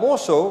 But more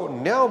so,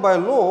 now by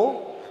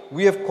law,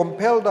 we have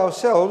compelled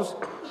ourselves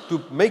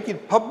to make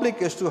it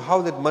public as to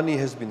how that money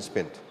has been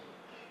spent.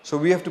 So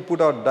we have to put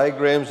out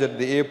diagrams at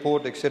the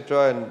airport,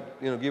 etc.,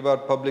 and give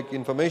out public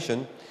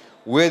information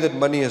where that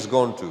money has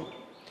gone to.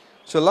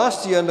 So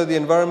last year, under the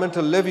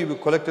environmental levy, we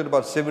collected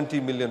about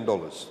 $70 million.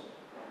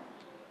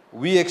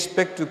 We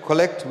expect to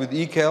collect with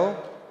ECAL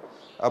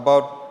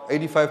about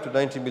 $85 to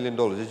 $90 million.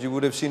 As you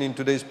would have seen in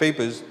today's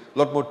papers, a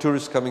lot more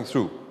tourists coming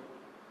through.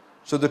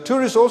 So the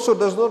tourist also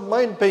does not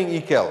mind paying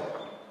ECAL,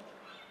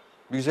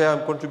 because they say,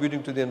 I'm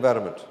contributing to the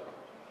environment.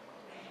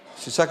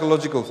 It's a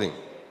psychological thing.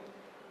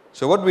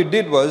 So what we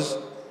did was,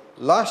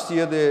 last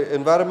year the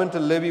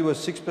environmental levy was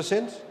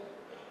 6%.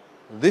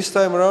 This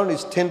time around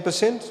it's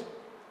 10%,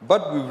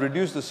 but we've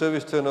reduced the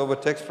service turnover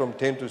tax from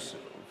 10 to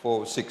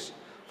 6.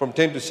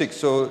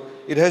 So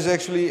it has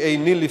actually a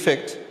nil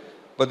effect,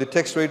 but the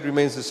tax rate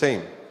remains the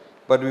same.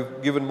 But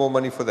we've given more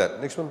money for that.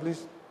 Next one,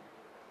 please.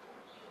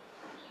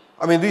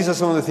 I mean, these are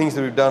some of the things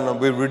that we've done.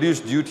 We've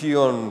reduced duty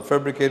on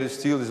fabricated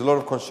steel. There's a lot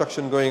of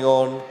construction going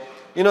on.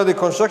 The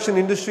construction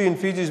industry in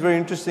Fiji is very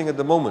interesting at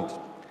the moment.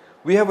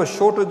 We have a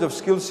shortage of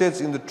skill sets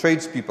in the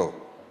tradespeople.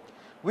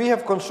 We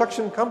have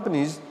construction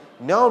companies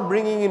now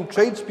bringing in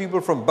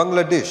tradespeople from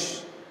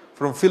Bangladesh,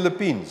 from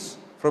Philippines,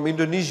 from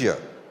Indonesia.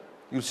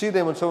 You'll see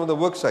them on some of the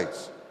work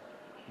sites,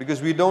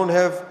 because we don't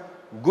have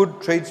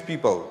good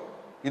tradespeople.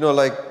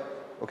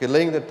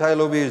 Laying the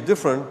tile over here is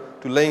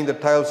different to laying the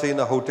tile, say, in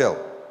a hotel.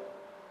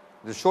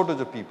 There's a shortage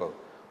of people.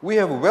 We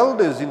have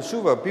welders in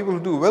Suva, people who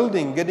do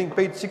welding, getting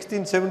paid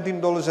 $16,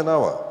 $17 an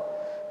hour.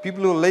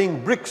 People who are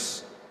laying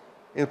bricks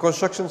in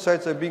construction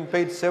sites are being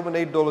paid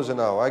 $7, $8 an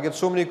hour. I get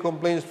so many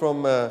complaints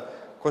from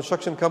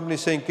construction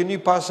companies saying, can you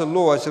pass a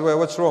law? I said, well,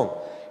 what's wrong?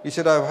 He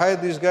said, I've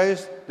hired these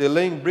guys, they're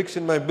laying bricks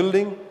in my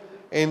building,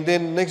 and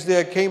then next day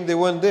I came, they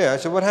weren't there. I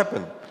said, what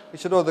happened? He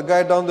said, oh, the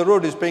guy down the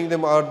road is paying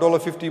them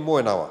 $1.50 more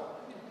an hour.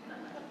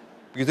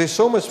 Because there's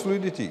so much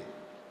fluidity,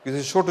 because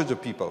there's a shortage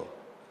of people.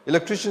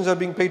 Electricians are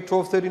being paid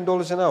 $12,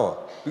 $13 an hour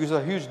because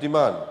of a huge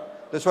demand.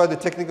 That's why the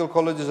technical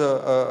colleges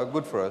are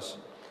good for us.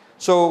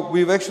 So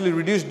we've actually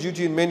reduced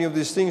duty in many of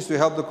these things to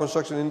help the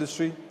construction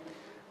industry.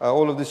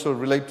 All of this will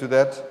relate to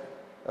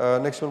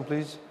that. Next one,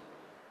 please.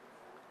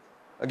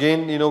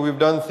 Again, we've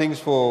done things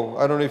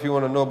for, I don't know if you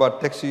want to know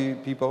about taxi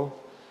people,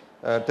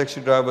 taxi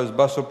drivers,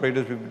 bus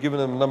operators. We've given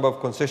them a number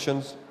of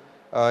concessions.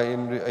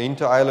 In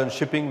inter-island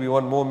shipping, we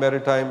want more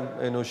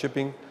maritime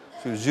shipping.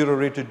 So zero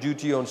rate of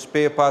duty on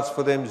spare parts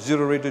for them,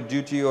 zero rate of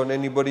duty on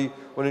anybody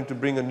wanting to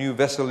bring a new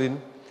vessel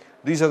in.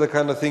 These are the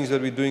kind of things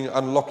that we're doing,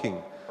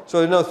 unlocking.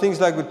 So, things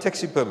like with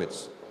taxi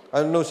permits.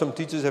 I know some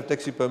teachers have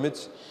taxi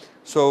permits.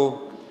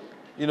 So,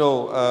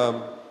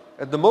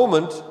 at the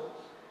moment,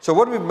 so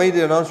what we've made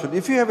the announcement,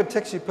 if you have a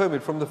taxi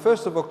permit from the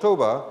 1st of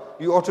October,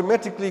 you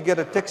automatically get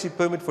a taxi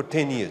permit for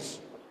 10 years.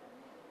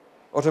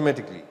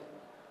 Automatically.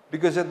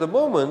 Because at the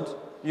moment,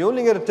 you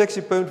only get a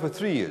taxi permit for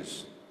 3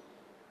 years.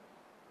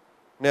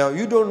 Now,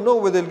 you don't know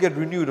whether it'll get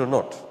renewed or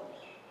not.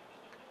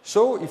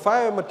 So, if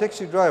I am a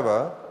taxi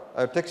driver,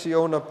 a taxi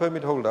owner,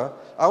 permit holder,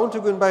 I want to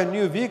go and buy a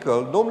new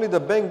vehicle. Normally, the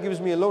bank gives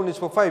me a loan, it's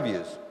for 5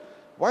 years.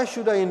 Why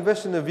should I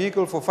invest in a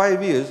vehicle for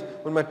 5 years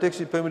when my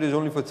taxi permit is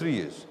only for 3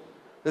 years?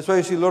 That's why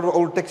you see a lot of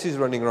old taxis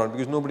running around,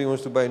 because nobody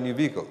wants to buy a new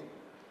vehicle.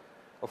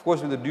 Of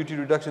course, with the duty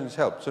reduction, it's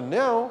helped. So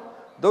now,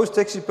 those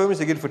taxi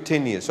permits I get for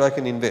 10 years, so I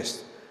can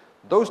invest.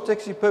 Those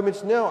taxi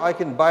permits now, I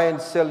can buy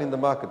and sell in the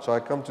market. So I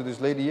come to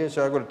this lady here,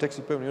 so I got a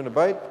taxi permit, you want to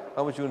buy it?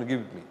 How much you want to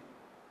give it me?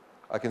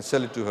 I can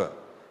sell it to her.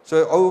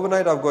 So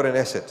overnight, I've got an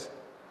asset.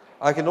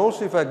 I can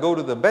also, if I go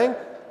to the bank,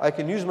 I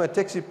can use my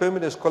taxi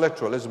permit as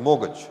collateral, as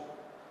mortgage.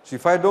 So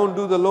if I don't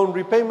do the loan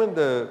repayment,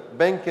 the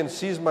bank can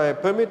seize my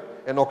permit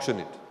and auction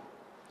it,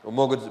 or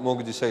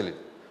mortgage sale it.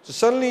 So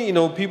suddenly,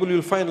 people,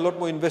 you'll find a lot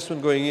more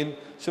investment going in.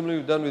 Similarly,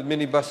 we've done with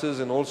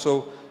minibuses and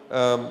also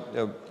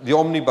the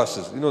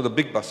omnibuses, the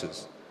big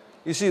buses.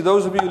 You see,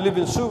 those of you who live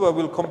in Suva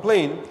will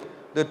complain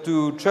that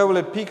to travel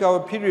at peak hour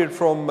period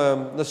from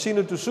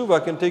Nasino to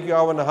Suva can take you an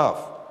hour and a half.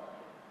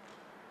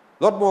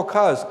 A lot more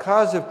cars.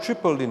 Cars have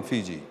tripled in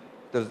Fiji,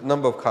 the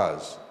number of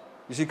cars.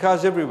 You see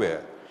cars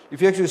everywhere.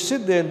 If you actually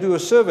sit there and do a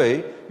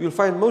survey, you'll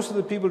find most of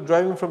the people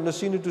driving from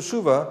Nasino to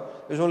Suva,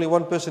 there's only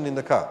one person in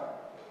the car.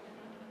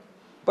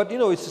 But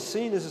it's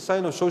seen as a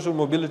sign of social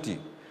mobility.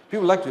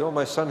 People like to,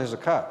 my son has a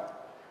car.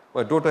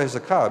 My daughter has a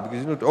car,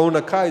 because to own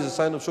a car is a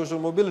sign of social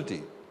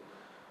mobility.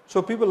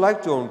 So people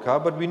like to own a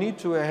car, but we need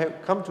to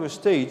come to a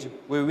stage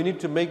where we need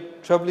to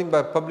make traveling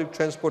by public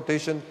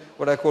transportation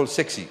what I call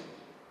sexy.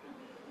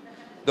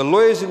 The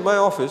lawyers in my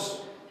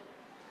office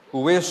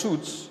who wear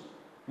suits,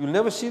 you'll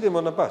never see them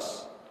on a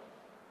bus.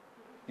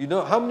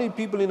 How many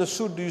people in a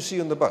suit do you see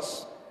on the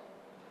bus?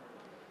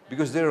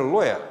 Because they're a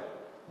lawyer.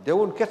 They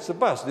won't catch the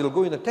bus, they'll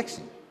go in a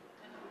taxi.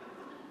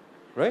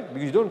 Right?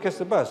 Because you don't catch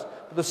the bus.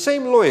 But the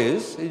same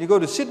lawyers, if you go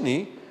to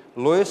Sydney,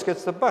 lawyers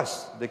catch the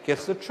bus, they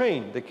catch the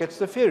train, they catch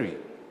the ferry.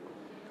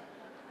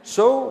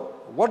 So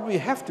what we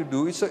have to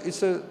do, it's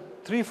a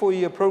 3-4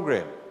 year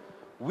program.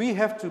 We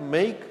have to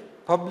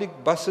make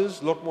public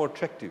buses a lot more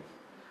attractive.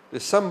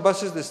 There's some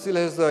buses that still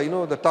has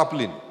the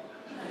tarpaulin.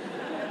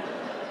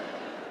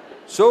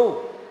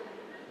 So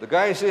the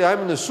guy say,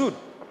 I'm in a suit,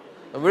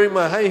 I'm wearing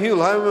my high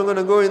heel, how am I going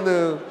to go in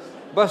the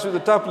bus with the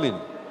tarpaulin?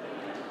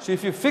 So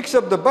if you fix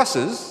up the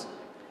buses,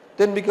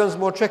 then it becomes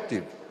more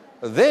attractive.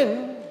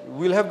 Then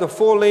we'll have the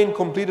 4-lane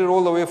completed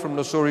all the way from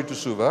Nassori to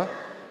Suva.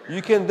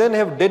 You can then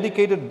have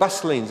dedicated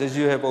bus lanes as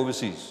you have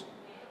overseas.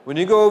 When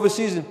you go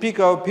overseas in peak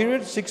hour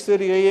period,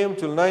 6:30 a.m.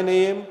 till 9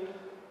 a.m.,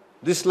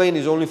 this lane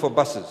is only for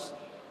buses.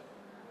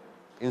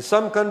 In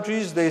some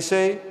countries, they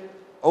say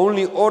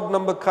only odd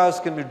number cars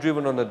can be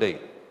driven on a day.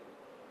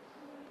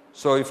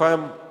 So if I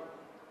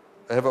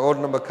have an odd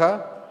number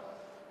car,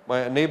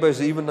 my neighbor has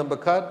an even number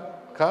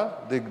car,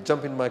 they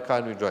jump in my car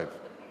and we drive.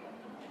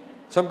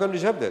 Some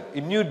countries have that.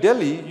 In New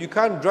Delhi, you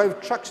can't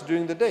drive trucks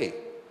during the day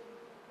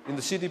in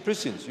the city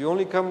precincts. You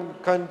only can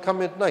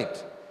come at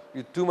night.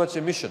 You too much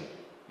emission,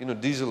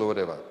 diesel or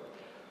whatever.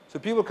 So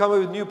people come up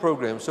with new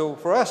programs. So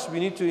for us, we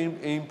need to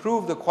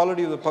improve the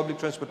quality of the public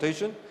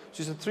transportation, which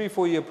is a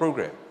 3-4 year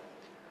program.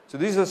 So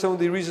these are some of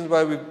the reasons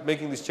why we're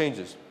making these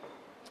changes.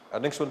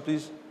 Next one,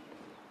 please.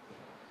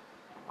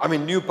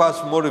 New parts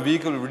for motor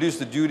vehicle, reduce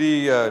the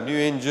duty, new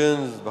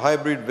engines,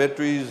 hybrid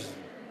batteries,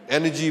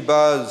 energy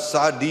bars,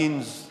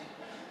 sardines.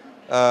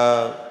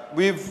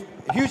 We've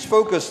huge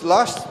focus.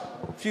 Last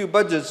few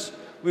budgets,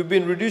 we've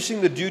been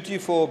reducing the duty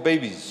for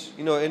babies.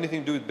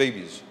 Anything to do with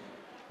babies.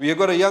 We have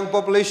got a young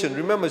population.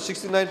 Remember,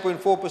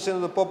 69.4%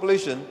 of the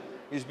population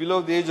is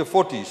below the age of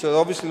 40. So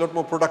obviously a lot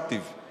more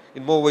productive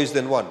in more ways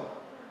than one.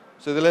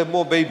 So they'll have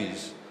more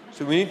babies.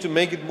 So we need to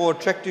make it more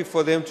attractive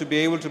for them to be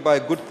able to buy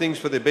good things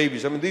for their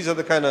babies. These are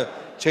the kind of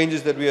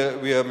changes that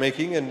we are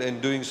making and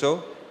doing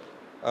so.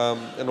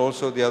 And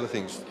also the other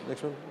things.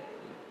 Next one.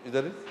 Is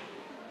that it?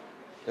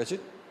 That's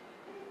it?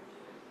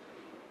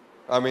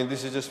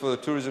 This is just for the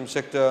tourism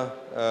sector.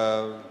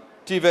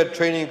 TVET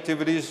training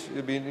activities,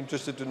 you'll be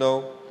interested to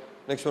know.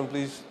 Next one,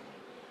 please.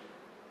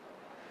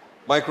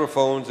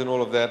 Microphones and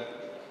all of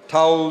that.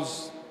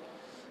 Towels,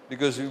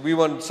 because we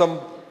want some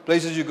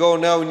places you go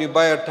now, when you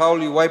buy a towel,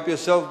 you wipe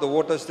yourself, the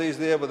water stays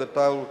there, but the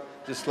towel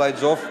just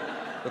slides off.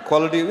 The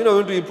quality, we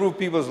want to improve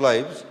people's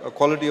lives, the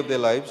quality of their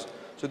lives.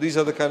 So these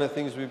are the kind of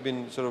things we've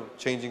been sort of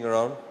changing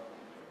around.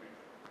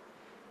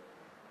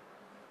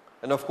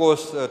 And of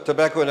course,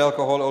 tobacco and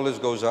alcohol always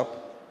goes up.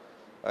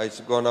 It's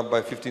gone up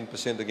by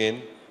 15%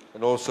 again.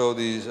 And also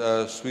these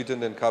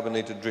sweetened and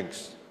carbonated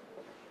drinks.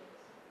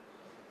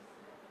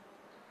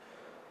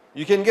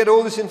 You can get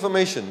all this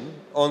information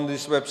on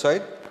this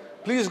website.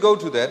 Please go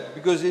to that,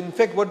 because in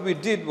fact what we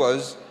did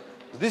was,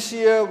 this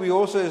year we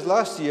also, as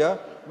last year,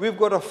 we've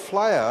got a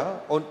flyer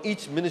on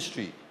each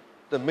ministry,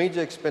 the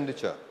major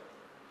expenditure.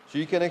 So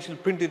you can actually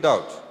print it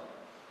out.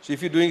 So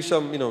if you're doing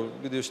some,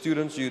 with your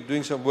students, you're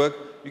doing some work,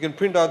 you can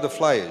print out the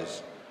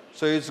flyers.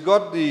 So it's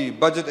got the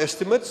budget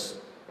estimates.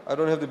 I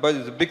don't have the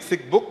budget, it's a big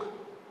thick book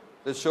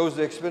that shows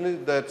the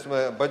expenditure, that's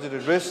my budget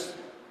address.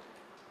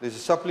 There's a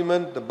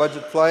supplement, the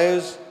budget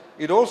flyers.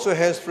 It also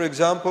has, for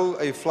example,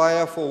 a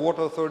flyer for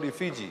Water Authority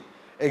Fiji.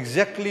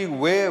 Exactly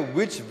where,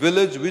 which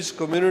village, which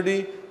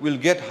community will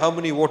get how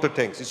many water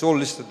tanks. It's all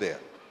listed there.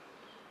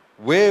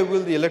 Where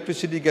will the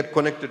electricity get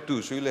connected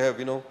to? So you'll have,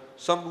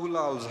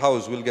 Sambulal's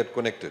house will get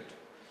connected.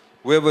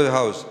 Wherever the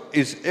house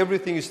is,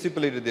 everything is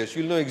stipulated there. So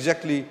you'll know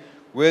exactly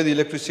where the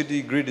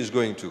electricity grid is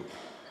going to.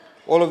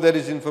 All of that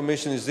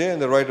information is there,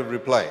 and the right of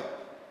reply.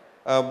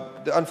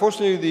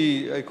 Unfortunately,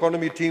 the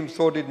economy team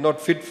thought it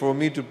not fit for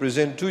me to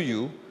present to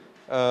you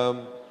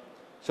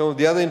some of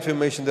the other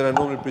information that I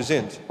normally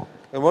present.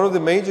 And one of the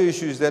major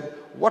issues is that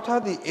what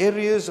are the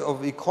areas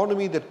of the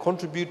economy that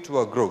contribute to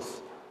our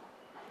growth?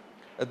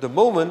 At the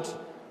moment,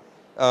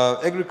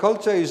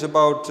 agriculture is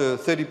about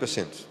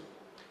 30%.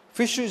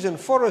 Fisheries and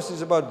forests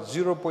is about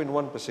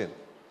 0.1%.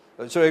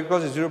 Sorry,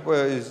 agriculture is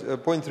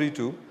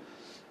 0.32.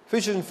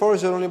 Fisheries and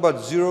forests are only about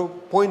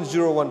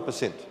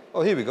 0.01%.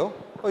 Oh, here we go.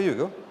 Oh, here we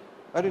go.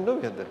 I didn't know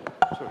we had that.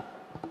 Sorry.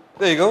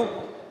 There you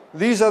go.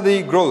 These are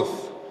the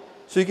growth.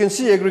 So you can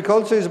see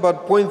agriculture is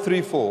about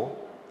 0.34.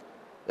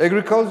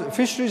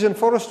 Fisheries and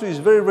forestry is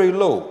very, very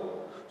low.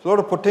 There's a lot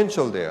of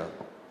potential there.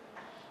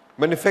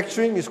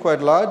 Manufacturing is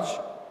quite large.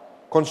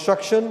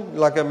 Construction,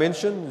 like I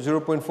mentioned,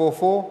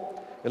 0.44.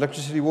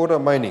 Electricity, water,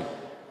 mining.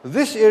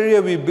 This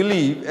area, we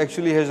believe,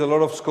 actually has a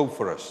lot of scope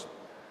for us.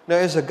 Now,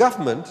 as a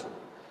government,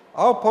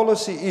 our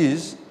policy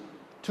is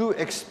to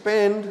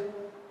expand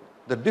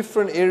the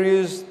different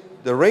areas,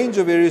 the range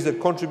of areas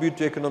that contribute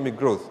to economic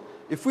growth.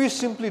 If we're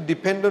simply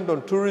dependent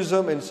on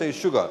tourism and, say,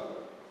 sugar,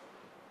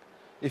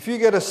 if you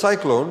get a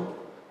cyclone,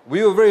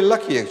 we were very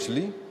lucky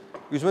actually,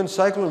 because when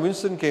Cyclone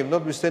Winston came,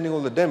 notwithstanding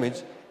all the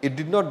damage, it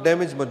did not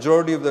damage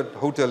majority of the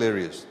hotel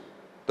areas,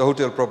 the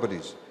hotel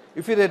properties.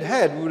 If it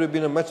had, we would have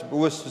been in a much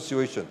worse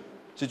situation.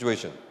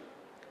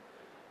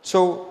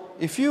 So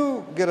if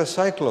you get a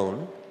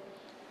cyclone,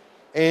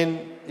 and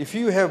if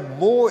you have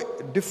more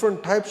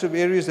different types of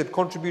areas that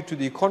contribute to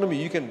the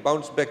economy, you can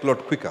bounce back a lot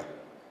quicker.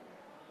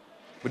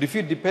 But if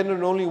you depend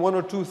on only one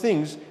or two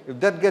things, if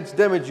that gets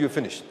damaged, you're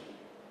finished.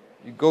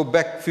 You go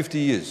back 50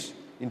 years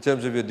in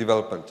terms of your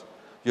development.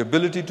 Your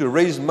ability to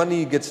raise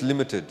money gets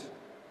limited.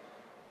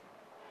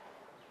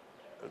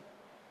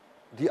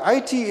 The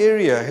IT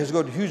area has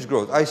got huge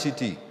growth,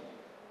 ICT.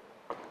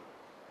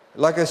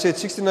 Like I said,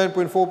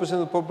 69.4% of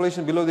the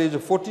population below the age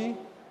of 40.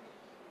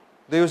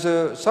 There was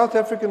a South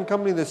African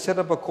company that set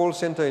up a call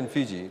center in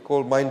Fiji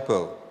called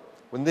MindPearl.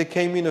 When they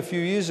came in a few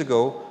years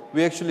ago,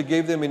 we actually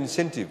gave them an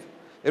incentive.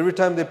 Every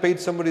time they paid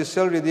somebody's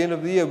salary at the end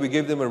of the year, we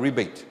gave them a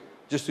rebate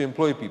just to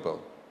employ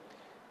people.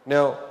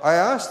 Now, I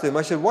asked them,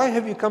 I said, why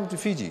have you come to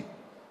Fiji?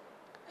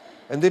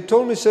 And they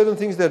told me certain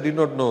things that I did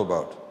not know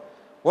about.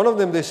 One of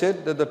them, they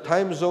said that the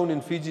time zone in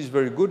Fiji is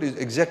very good, is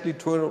exactly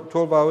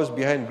 12 hours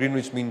behind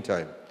Greenwich Mean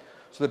Time.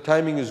 So the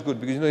timing is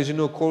good because, as you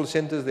know, call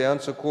centers, they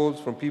answer calls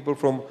from people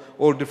from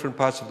all different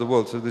parts of the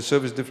world, so they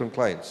service different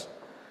clients.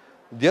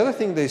 The other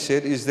thing they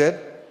said is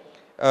that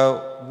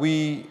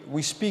we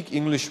speak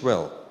English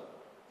well.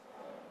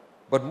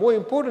 But more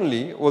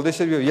importantly, well, they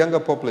said we have a younger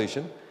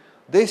population.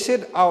 They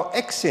said our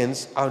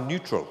accents are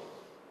neutral.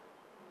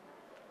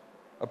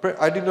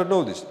 I did not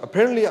know this.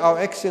 Apparently, our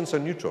accents are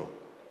neutral.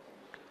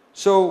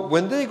 So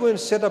when they go and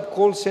set up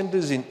call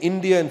centers in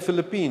India and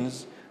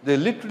Philippines, they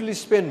literally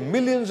spend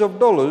millions of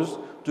dollars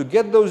to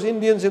get those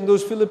Indians and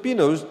those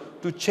Filipinos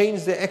to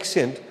change their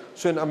accent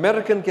so an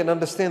American can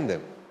understand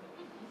them.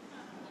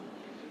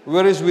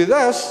 Whereas with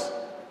us,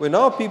 when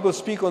our people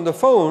speak on the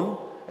phone,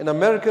 an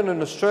American,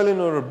 an Australian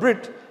or a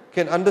Brit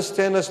can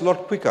understand us a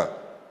lot quicker.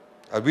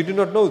 We do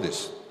not know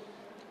this.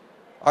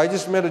 I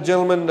just met a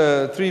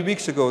gentleman 3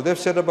 weeks ago. They've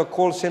set up a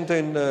call center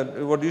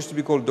in what used to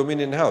be called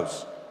Dominion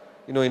House,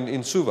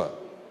 in Suva.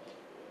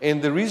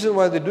 And the reason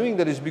why they're doing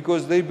that is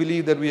because they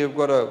believe that we have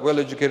got a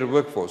well-educated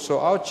workforce. So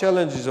our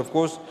challenge is, of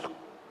course,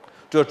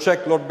 to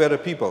attract a lot better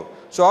people.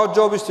 So our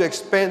job is to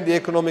expand the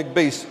economic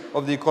base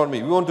of the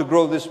economy. We want to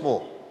grow this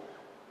more.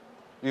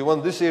 We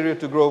want this area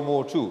to grow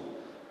more too.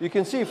 You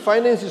can see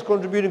finance is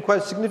contributing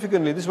quite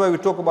significantly. This is why we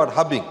talk about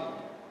hubbing.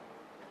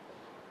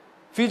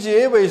 Fiji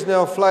Airways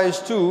now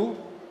flies to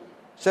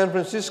San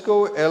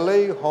Francisco,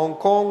 LA, Hong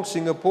Kong,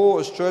 Singapore,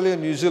 Australia,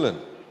 New Zealand.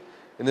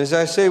 And as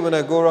I say when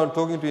I go around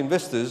talking to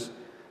investors,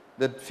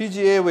 that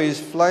Fiji Airways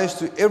flies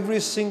to every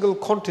single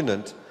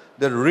continent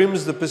that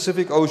rims the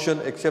Pacific Ocean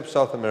except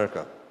South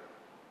America.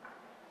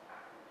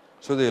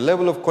 So the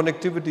level of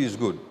connectivity is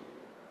good.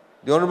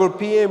 The Honorable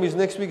PM is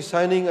next week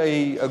signing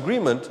an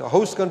agreement, a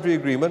host country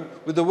agreement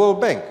with the World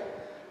Bank.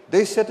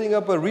 They're setting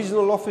up a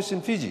regional office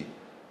in Fiji.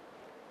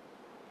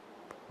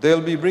 They'll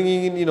be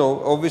bringing in,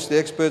 obviously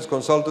experts,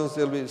 consultants.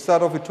 They'll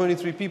start off with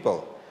 23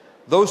 people.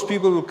 Those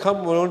people will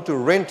come on to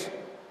rent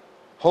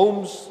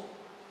homes,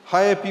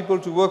 hire people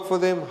to work for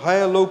them,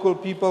 hire local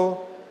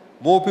people.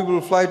 More people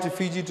will fly to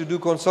Fiji to do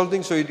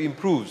consulting, so it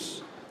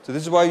improves. So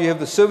this is why you have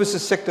the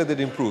services sector that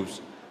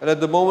improves. And at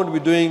the moment,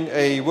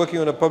 we're working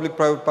on a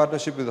public-private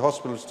partnership with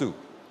hospitals too.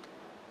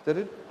 Is that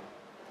it?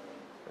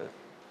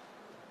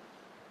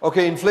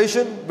 Okay,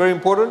 inflation, very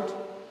important.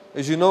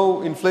 As you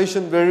know,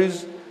 inflation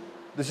varies.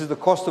 This is the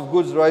cost of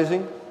goods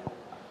rising.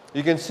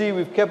 You can see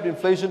we've kept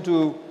inflation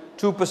to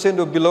 2%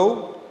 or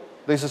below.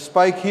 There's a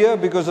spike here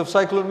because of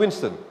Cyclone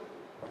Winston.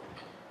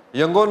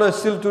 Yangona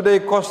still today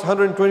costs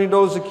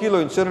 $120 a kilo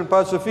in certain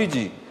parts of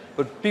Fiji,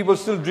 but people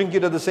still drink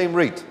it at the same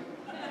rate.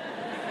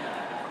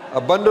 A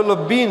bundle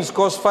of beans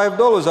costs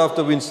 $5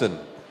 after Winston.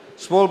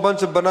 Small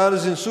bunch of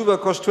bananas in Suva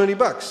cost 20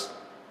 bucks.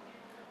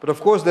 But of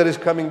course that is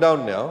coming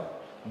down now.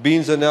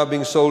 Beans are now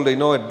being sold, a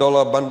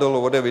 $1 bundle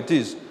or whatever it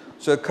is.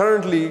 So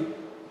currently,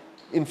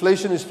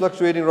 inflation is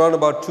fluctuating around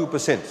about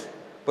 2%.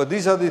 But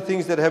these are the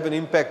things that have an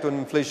impact on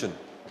inflation.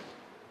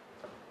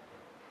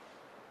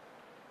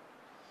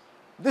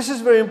 This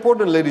is very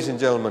important, ladies and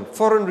gentlemen.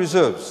 Foreign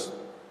reserves.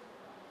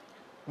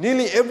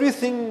 Nearly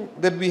everything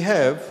that we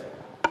have,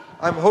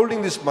 I'm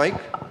holding this mic,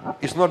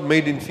 it's not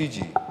made in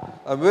Fiji.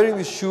 I'm wearing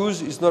these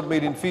shoes, it's not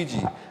made in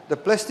Fiji. The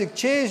plastic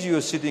chairs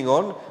you're sitting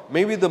on,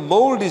 maybe the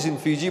mold is in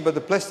Fiji, but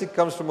the plastic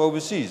comes from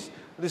overseas.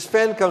 This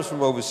fan comes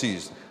from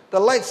overseas. The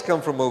lights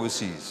come from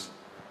overseas.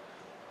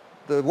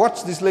 The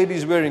watch this lady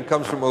is wearing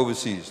comes from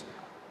overseas.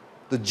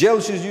 The gel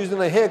she's using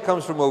in her hair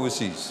comes from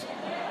overseas.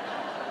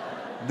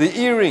 The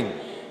earring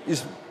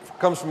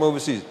comes from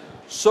overseas.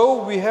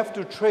 So we have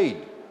to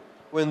trade.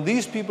 When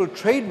these people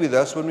trade with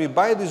us, when we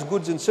buy these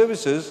goods and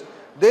services,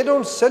 they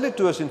don't sell it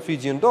to us in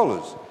Fijian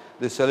dollars.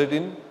 They sell it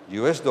in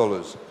US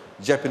dollars,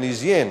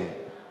 Japanese yen,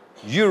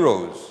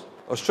 euros,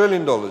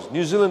 Australian dollars,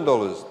 New Zealand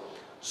dollars.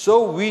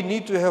 So we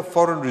need to have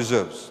foreign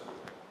reserves.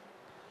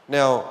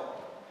 Now,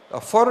 a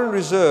foreign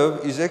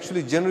reserve is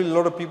actually generally, a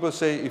lot of people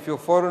say, if your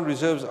foreign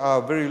reserves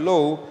are very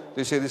low,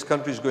 they say this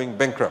country is going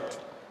bankrupt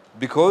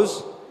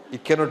because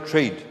it cannot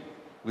trade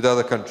with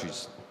other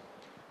countries.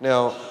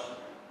 Now,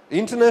 the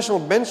international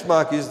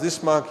benchmark is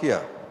this mark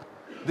here.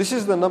 This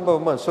is the number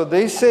of months. So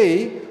they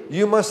say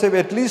you must have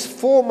at least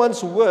 4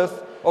 months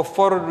worth of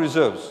foreign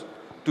reserves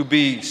to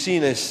be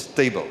seen as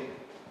stable.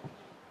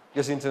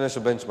 Yes,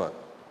 international benchmark.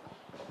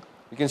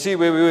 You can see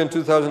where we were in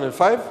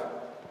 2005.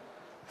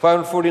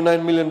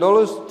 $549 million,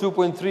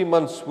 2.3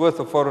 months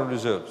worth of foreign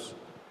reserves.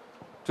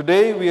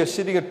 Today we are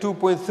sitting at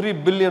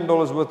 $2.3 billion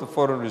worth of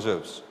foreign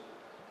reserves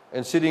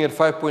and sitting at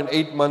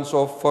 5.8 months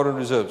of foreign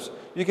reserves.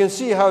 You can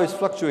see how it's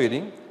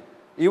fluctuating.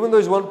 Even though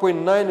it's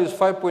 1.9, it's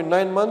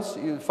 5.9 months,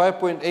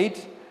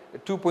 5.8,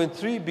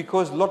 2.3,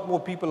 because a lot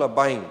more people are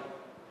buying.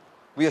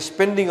 We are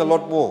spending a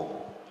lot more.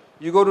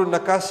 You go to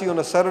Nakasi on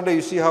a Saturday,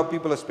 you see how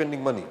people are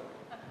spending money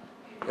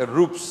at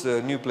Roop's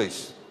new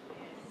place.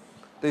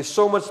 There's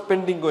so much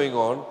spending going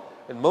on,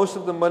 and most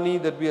of the money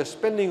that we are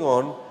spending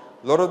on,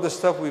 a lot of the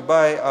stuff we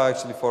buy are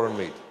actually foreign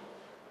made.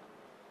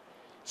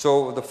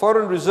 So the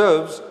foreign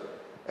reserves,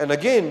 and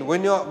again,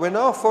 when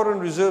our foreign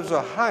reserves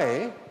are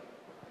high,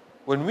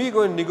 when we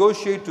go and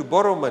negotiate to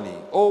borrow money,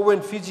 or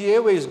when Fiji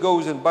Airways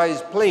goes and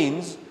buys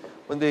planes,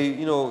 when they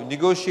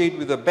negotiate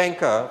with a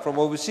banker from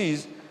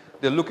overseas,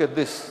 they look at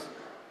this.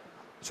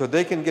 So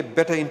they can get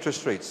better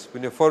interest rates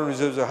when your foreign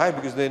reserves are high,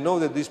 because they know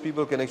that these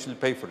people can actually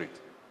pay for it.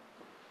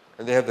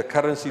 And they have the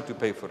currency to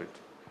pay for it.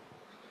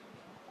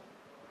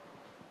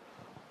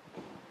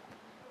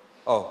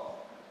 Oh,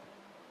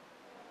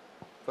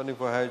 funding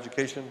for higher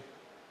education.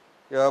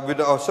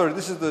 Yeah, sorry,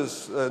 this is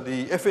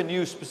the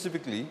FNU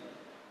specifically.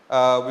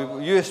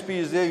 USP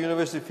is there,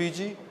 University of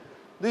Fiji.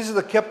 This is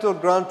the capital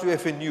grant to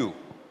FNU.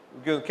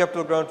 We give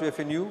capital grant to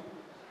FNU.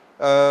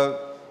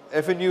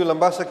 FNU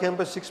Lambasa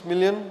campus, 6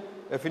 million.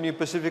 FNU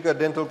Pacifica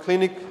Dental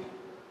Clinic.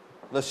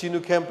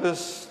 Nasinu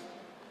campus.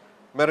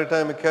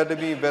 Maritime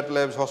Academy, vet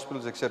labs,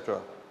 hospitals,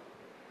 etc.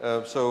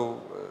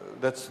 So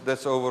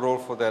that's overall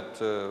for that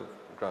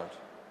grant.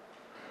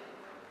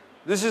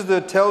 This is the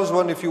TELS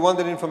one. If you want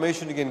that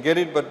information, you can get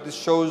it, but this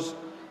shows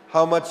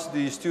how much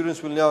the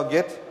students will now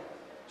get.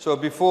 So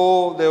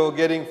before they were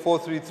getting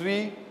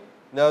 433,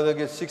 now they'll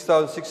get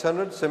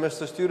 6,600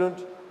 semester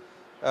student.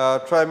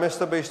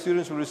 Trimester-based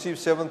students will receive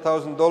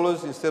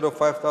 $7,000 instead of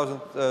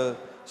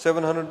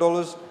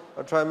 $5,700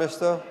 a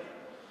trimester.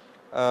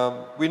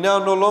 We now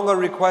no longer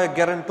require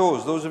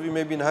guarantors. Those of you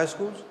maybe in high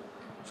schools.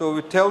 So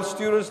we tell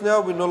students now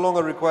we no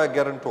longer require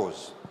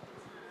guarantors.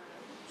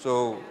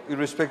 So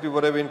irrespective of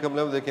whatever income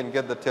level, they can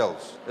get the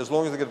TELS, as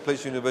long as they get a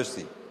place in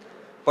university.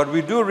 But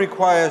we do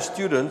require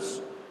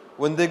students,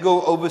 when they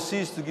go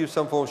overseas, to give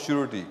some form of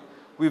surety.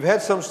 We've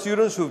had some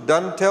students who've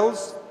done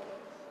TELS,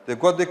 they've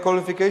got their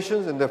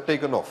qualifications, and they've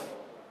taken off.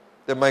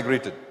 They've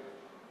migrated.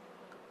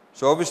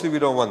 So obviously we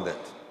don't want that.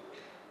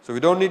 So we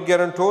don't need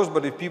guarantors,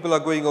 but if people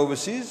are going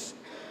overseas,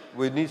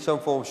 we need some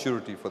form of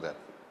surety for that.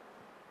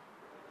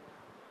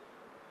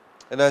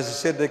 And as I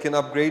said, they can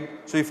upgrade.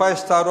 So if I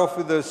start off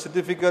with a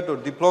certificate or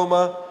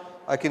diploma,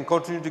 I can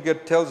continue to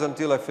get TELS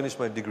until I finish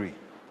my degree.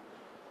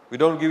 We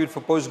don't give it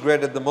for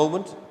postgrad at the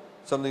moment,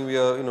 something we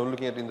are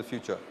looking at in the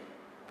future.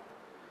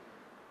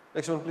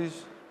 Next one,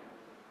 please.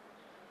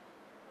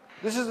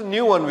 This is the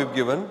new one we've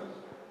given.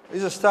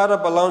 It's a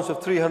startup allowance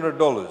of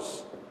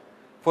 $300.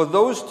 For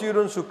those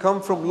students who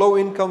come from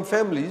low-income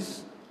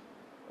families,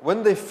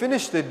 when they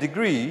finish their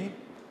degree,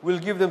 we'll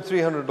give them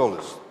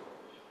 $300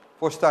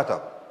 for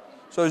startup.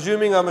 So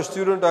assuming I'm a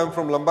student, I'm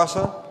from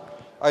Lambasa,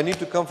 I need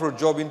to come for a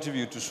job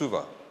interview to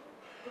Suva.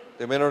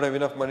 They may not have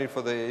enough money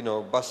for the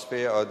bus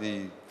fare or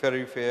the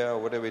ferry fare or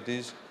whatever it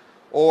is.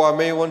 Or I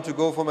may want to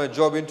go for my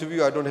job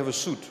interview, I don't have a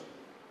suit. So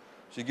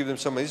you give them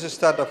some money. This is a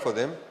startup for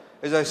them.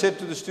 As I said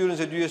to the students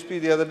at USP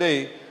the other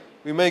day,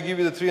 we may give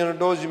you the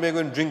 $300, you may go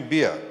and drink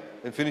beer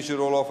and finish it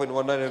all off in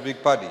one night and have a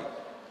big party.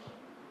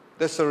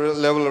 That's the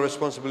level of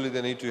responsibility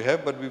they need to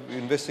have, but we're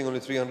investing only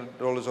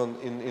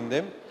 $300 in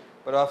them,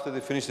 but after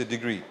they finish the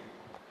degree.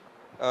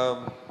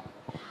 Yep,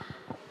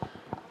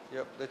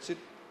 that's it.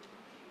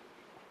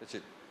 That's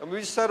it. And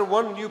we started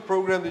one new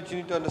program that you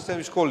need to understand,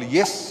 which is called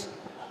YES,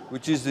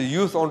 which is the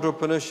Youth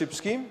Entrepreneurship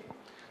Scheme.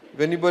 If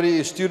anybody,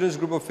 a students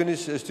group of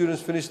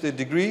students finish their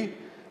degree,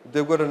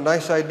 they've got a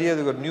nice idea,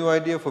 they've got a new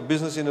idea for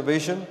business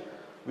innovation.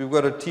 We've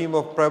got a team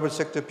of private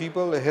sector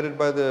people chaired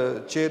by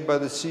the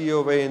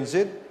CEO of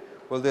ANZ.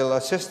 Well, they'll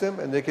assess them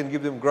and they can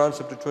give them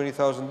grants up to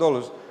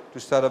 $20,000 to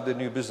start up their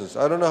new business.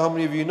 I don't know how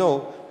many of you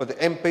know, but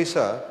the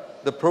M-Pesa,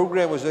 the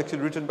program was actually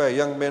written by a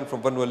young man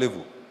from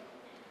Vanuatu.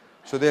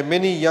 So there are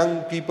many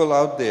young people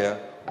out there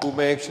who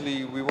may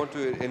actually, we want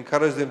to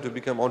encourage them to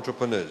become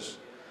entrepreneurs.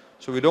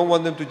 So we don't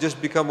want them to just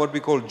become what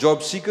we call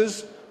job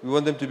seekers, we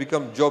want them to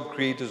become job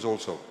creators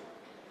also.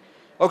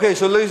 Okay,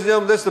 so ladies and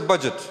gentlemen, that's the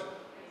budget.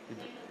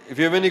 If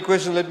you have any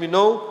questions, let me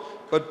know.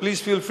 But please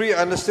feel free.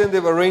 I understand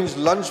they've arranged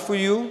lunch for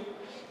you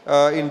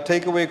in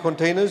takeaway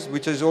containers,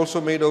 which is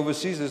also made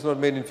overseas. It's not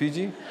made in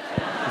Fiji,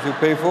 if you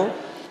pay for.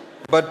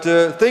 But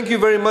thank you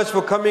very much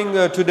for coming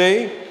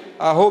today.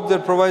 I hope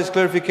that provides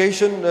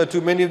clarification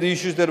to many of the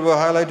issues that were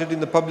highlighted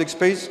in the public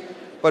space.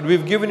 But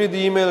we've given you the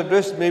email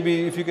address.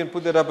 Maybe if you can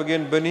put that up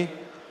again, Bernie.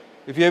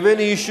 If you have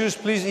any issues,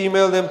 please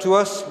email them to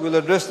us. We'll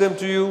address them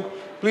to you.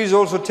 Please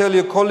also tell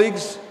your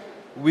colleagues.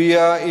 We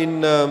are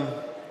in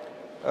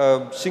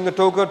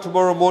Singatoka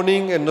tomorrow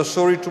morning and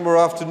Nosori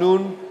tomorrow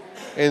afternoon.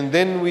 And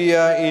then we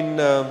are in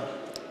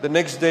the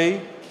next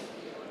day.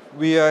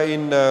 We are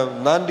in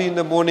Nandi in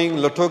the morning,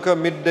 Lautoka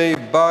midday,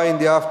 Ba in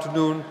the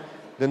afternoon,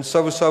 then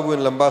Savu Savu in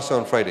Lambasa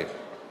on Friday.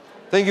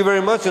 Thank you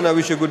very much and I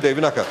wish you a good day.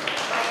 Vinaka.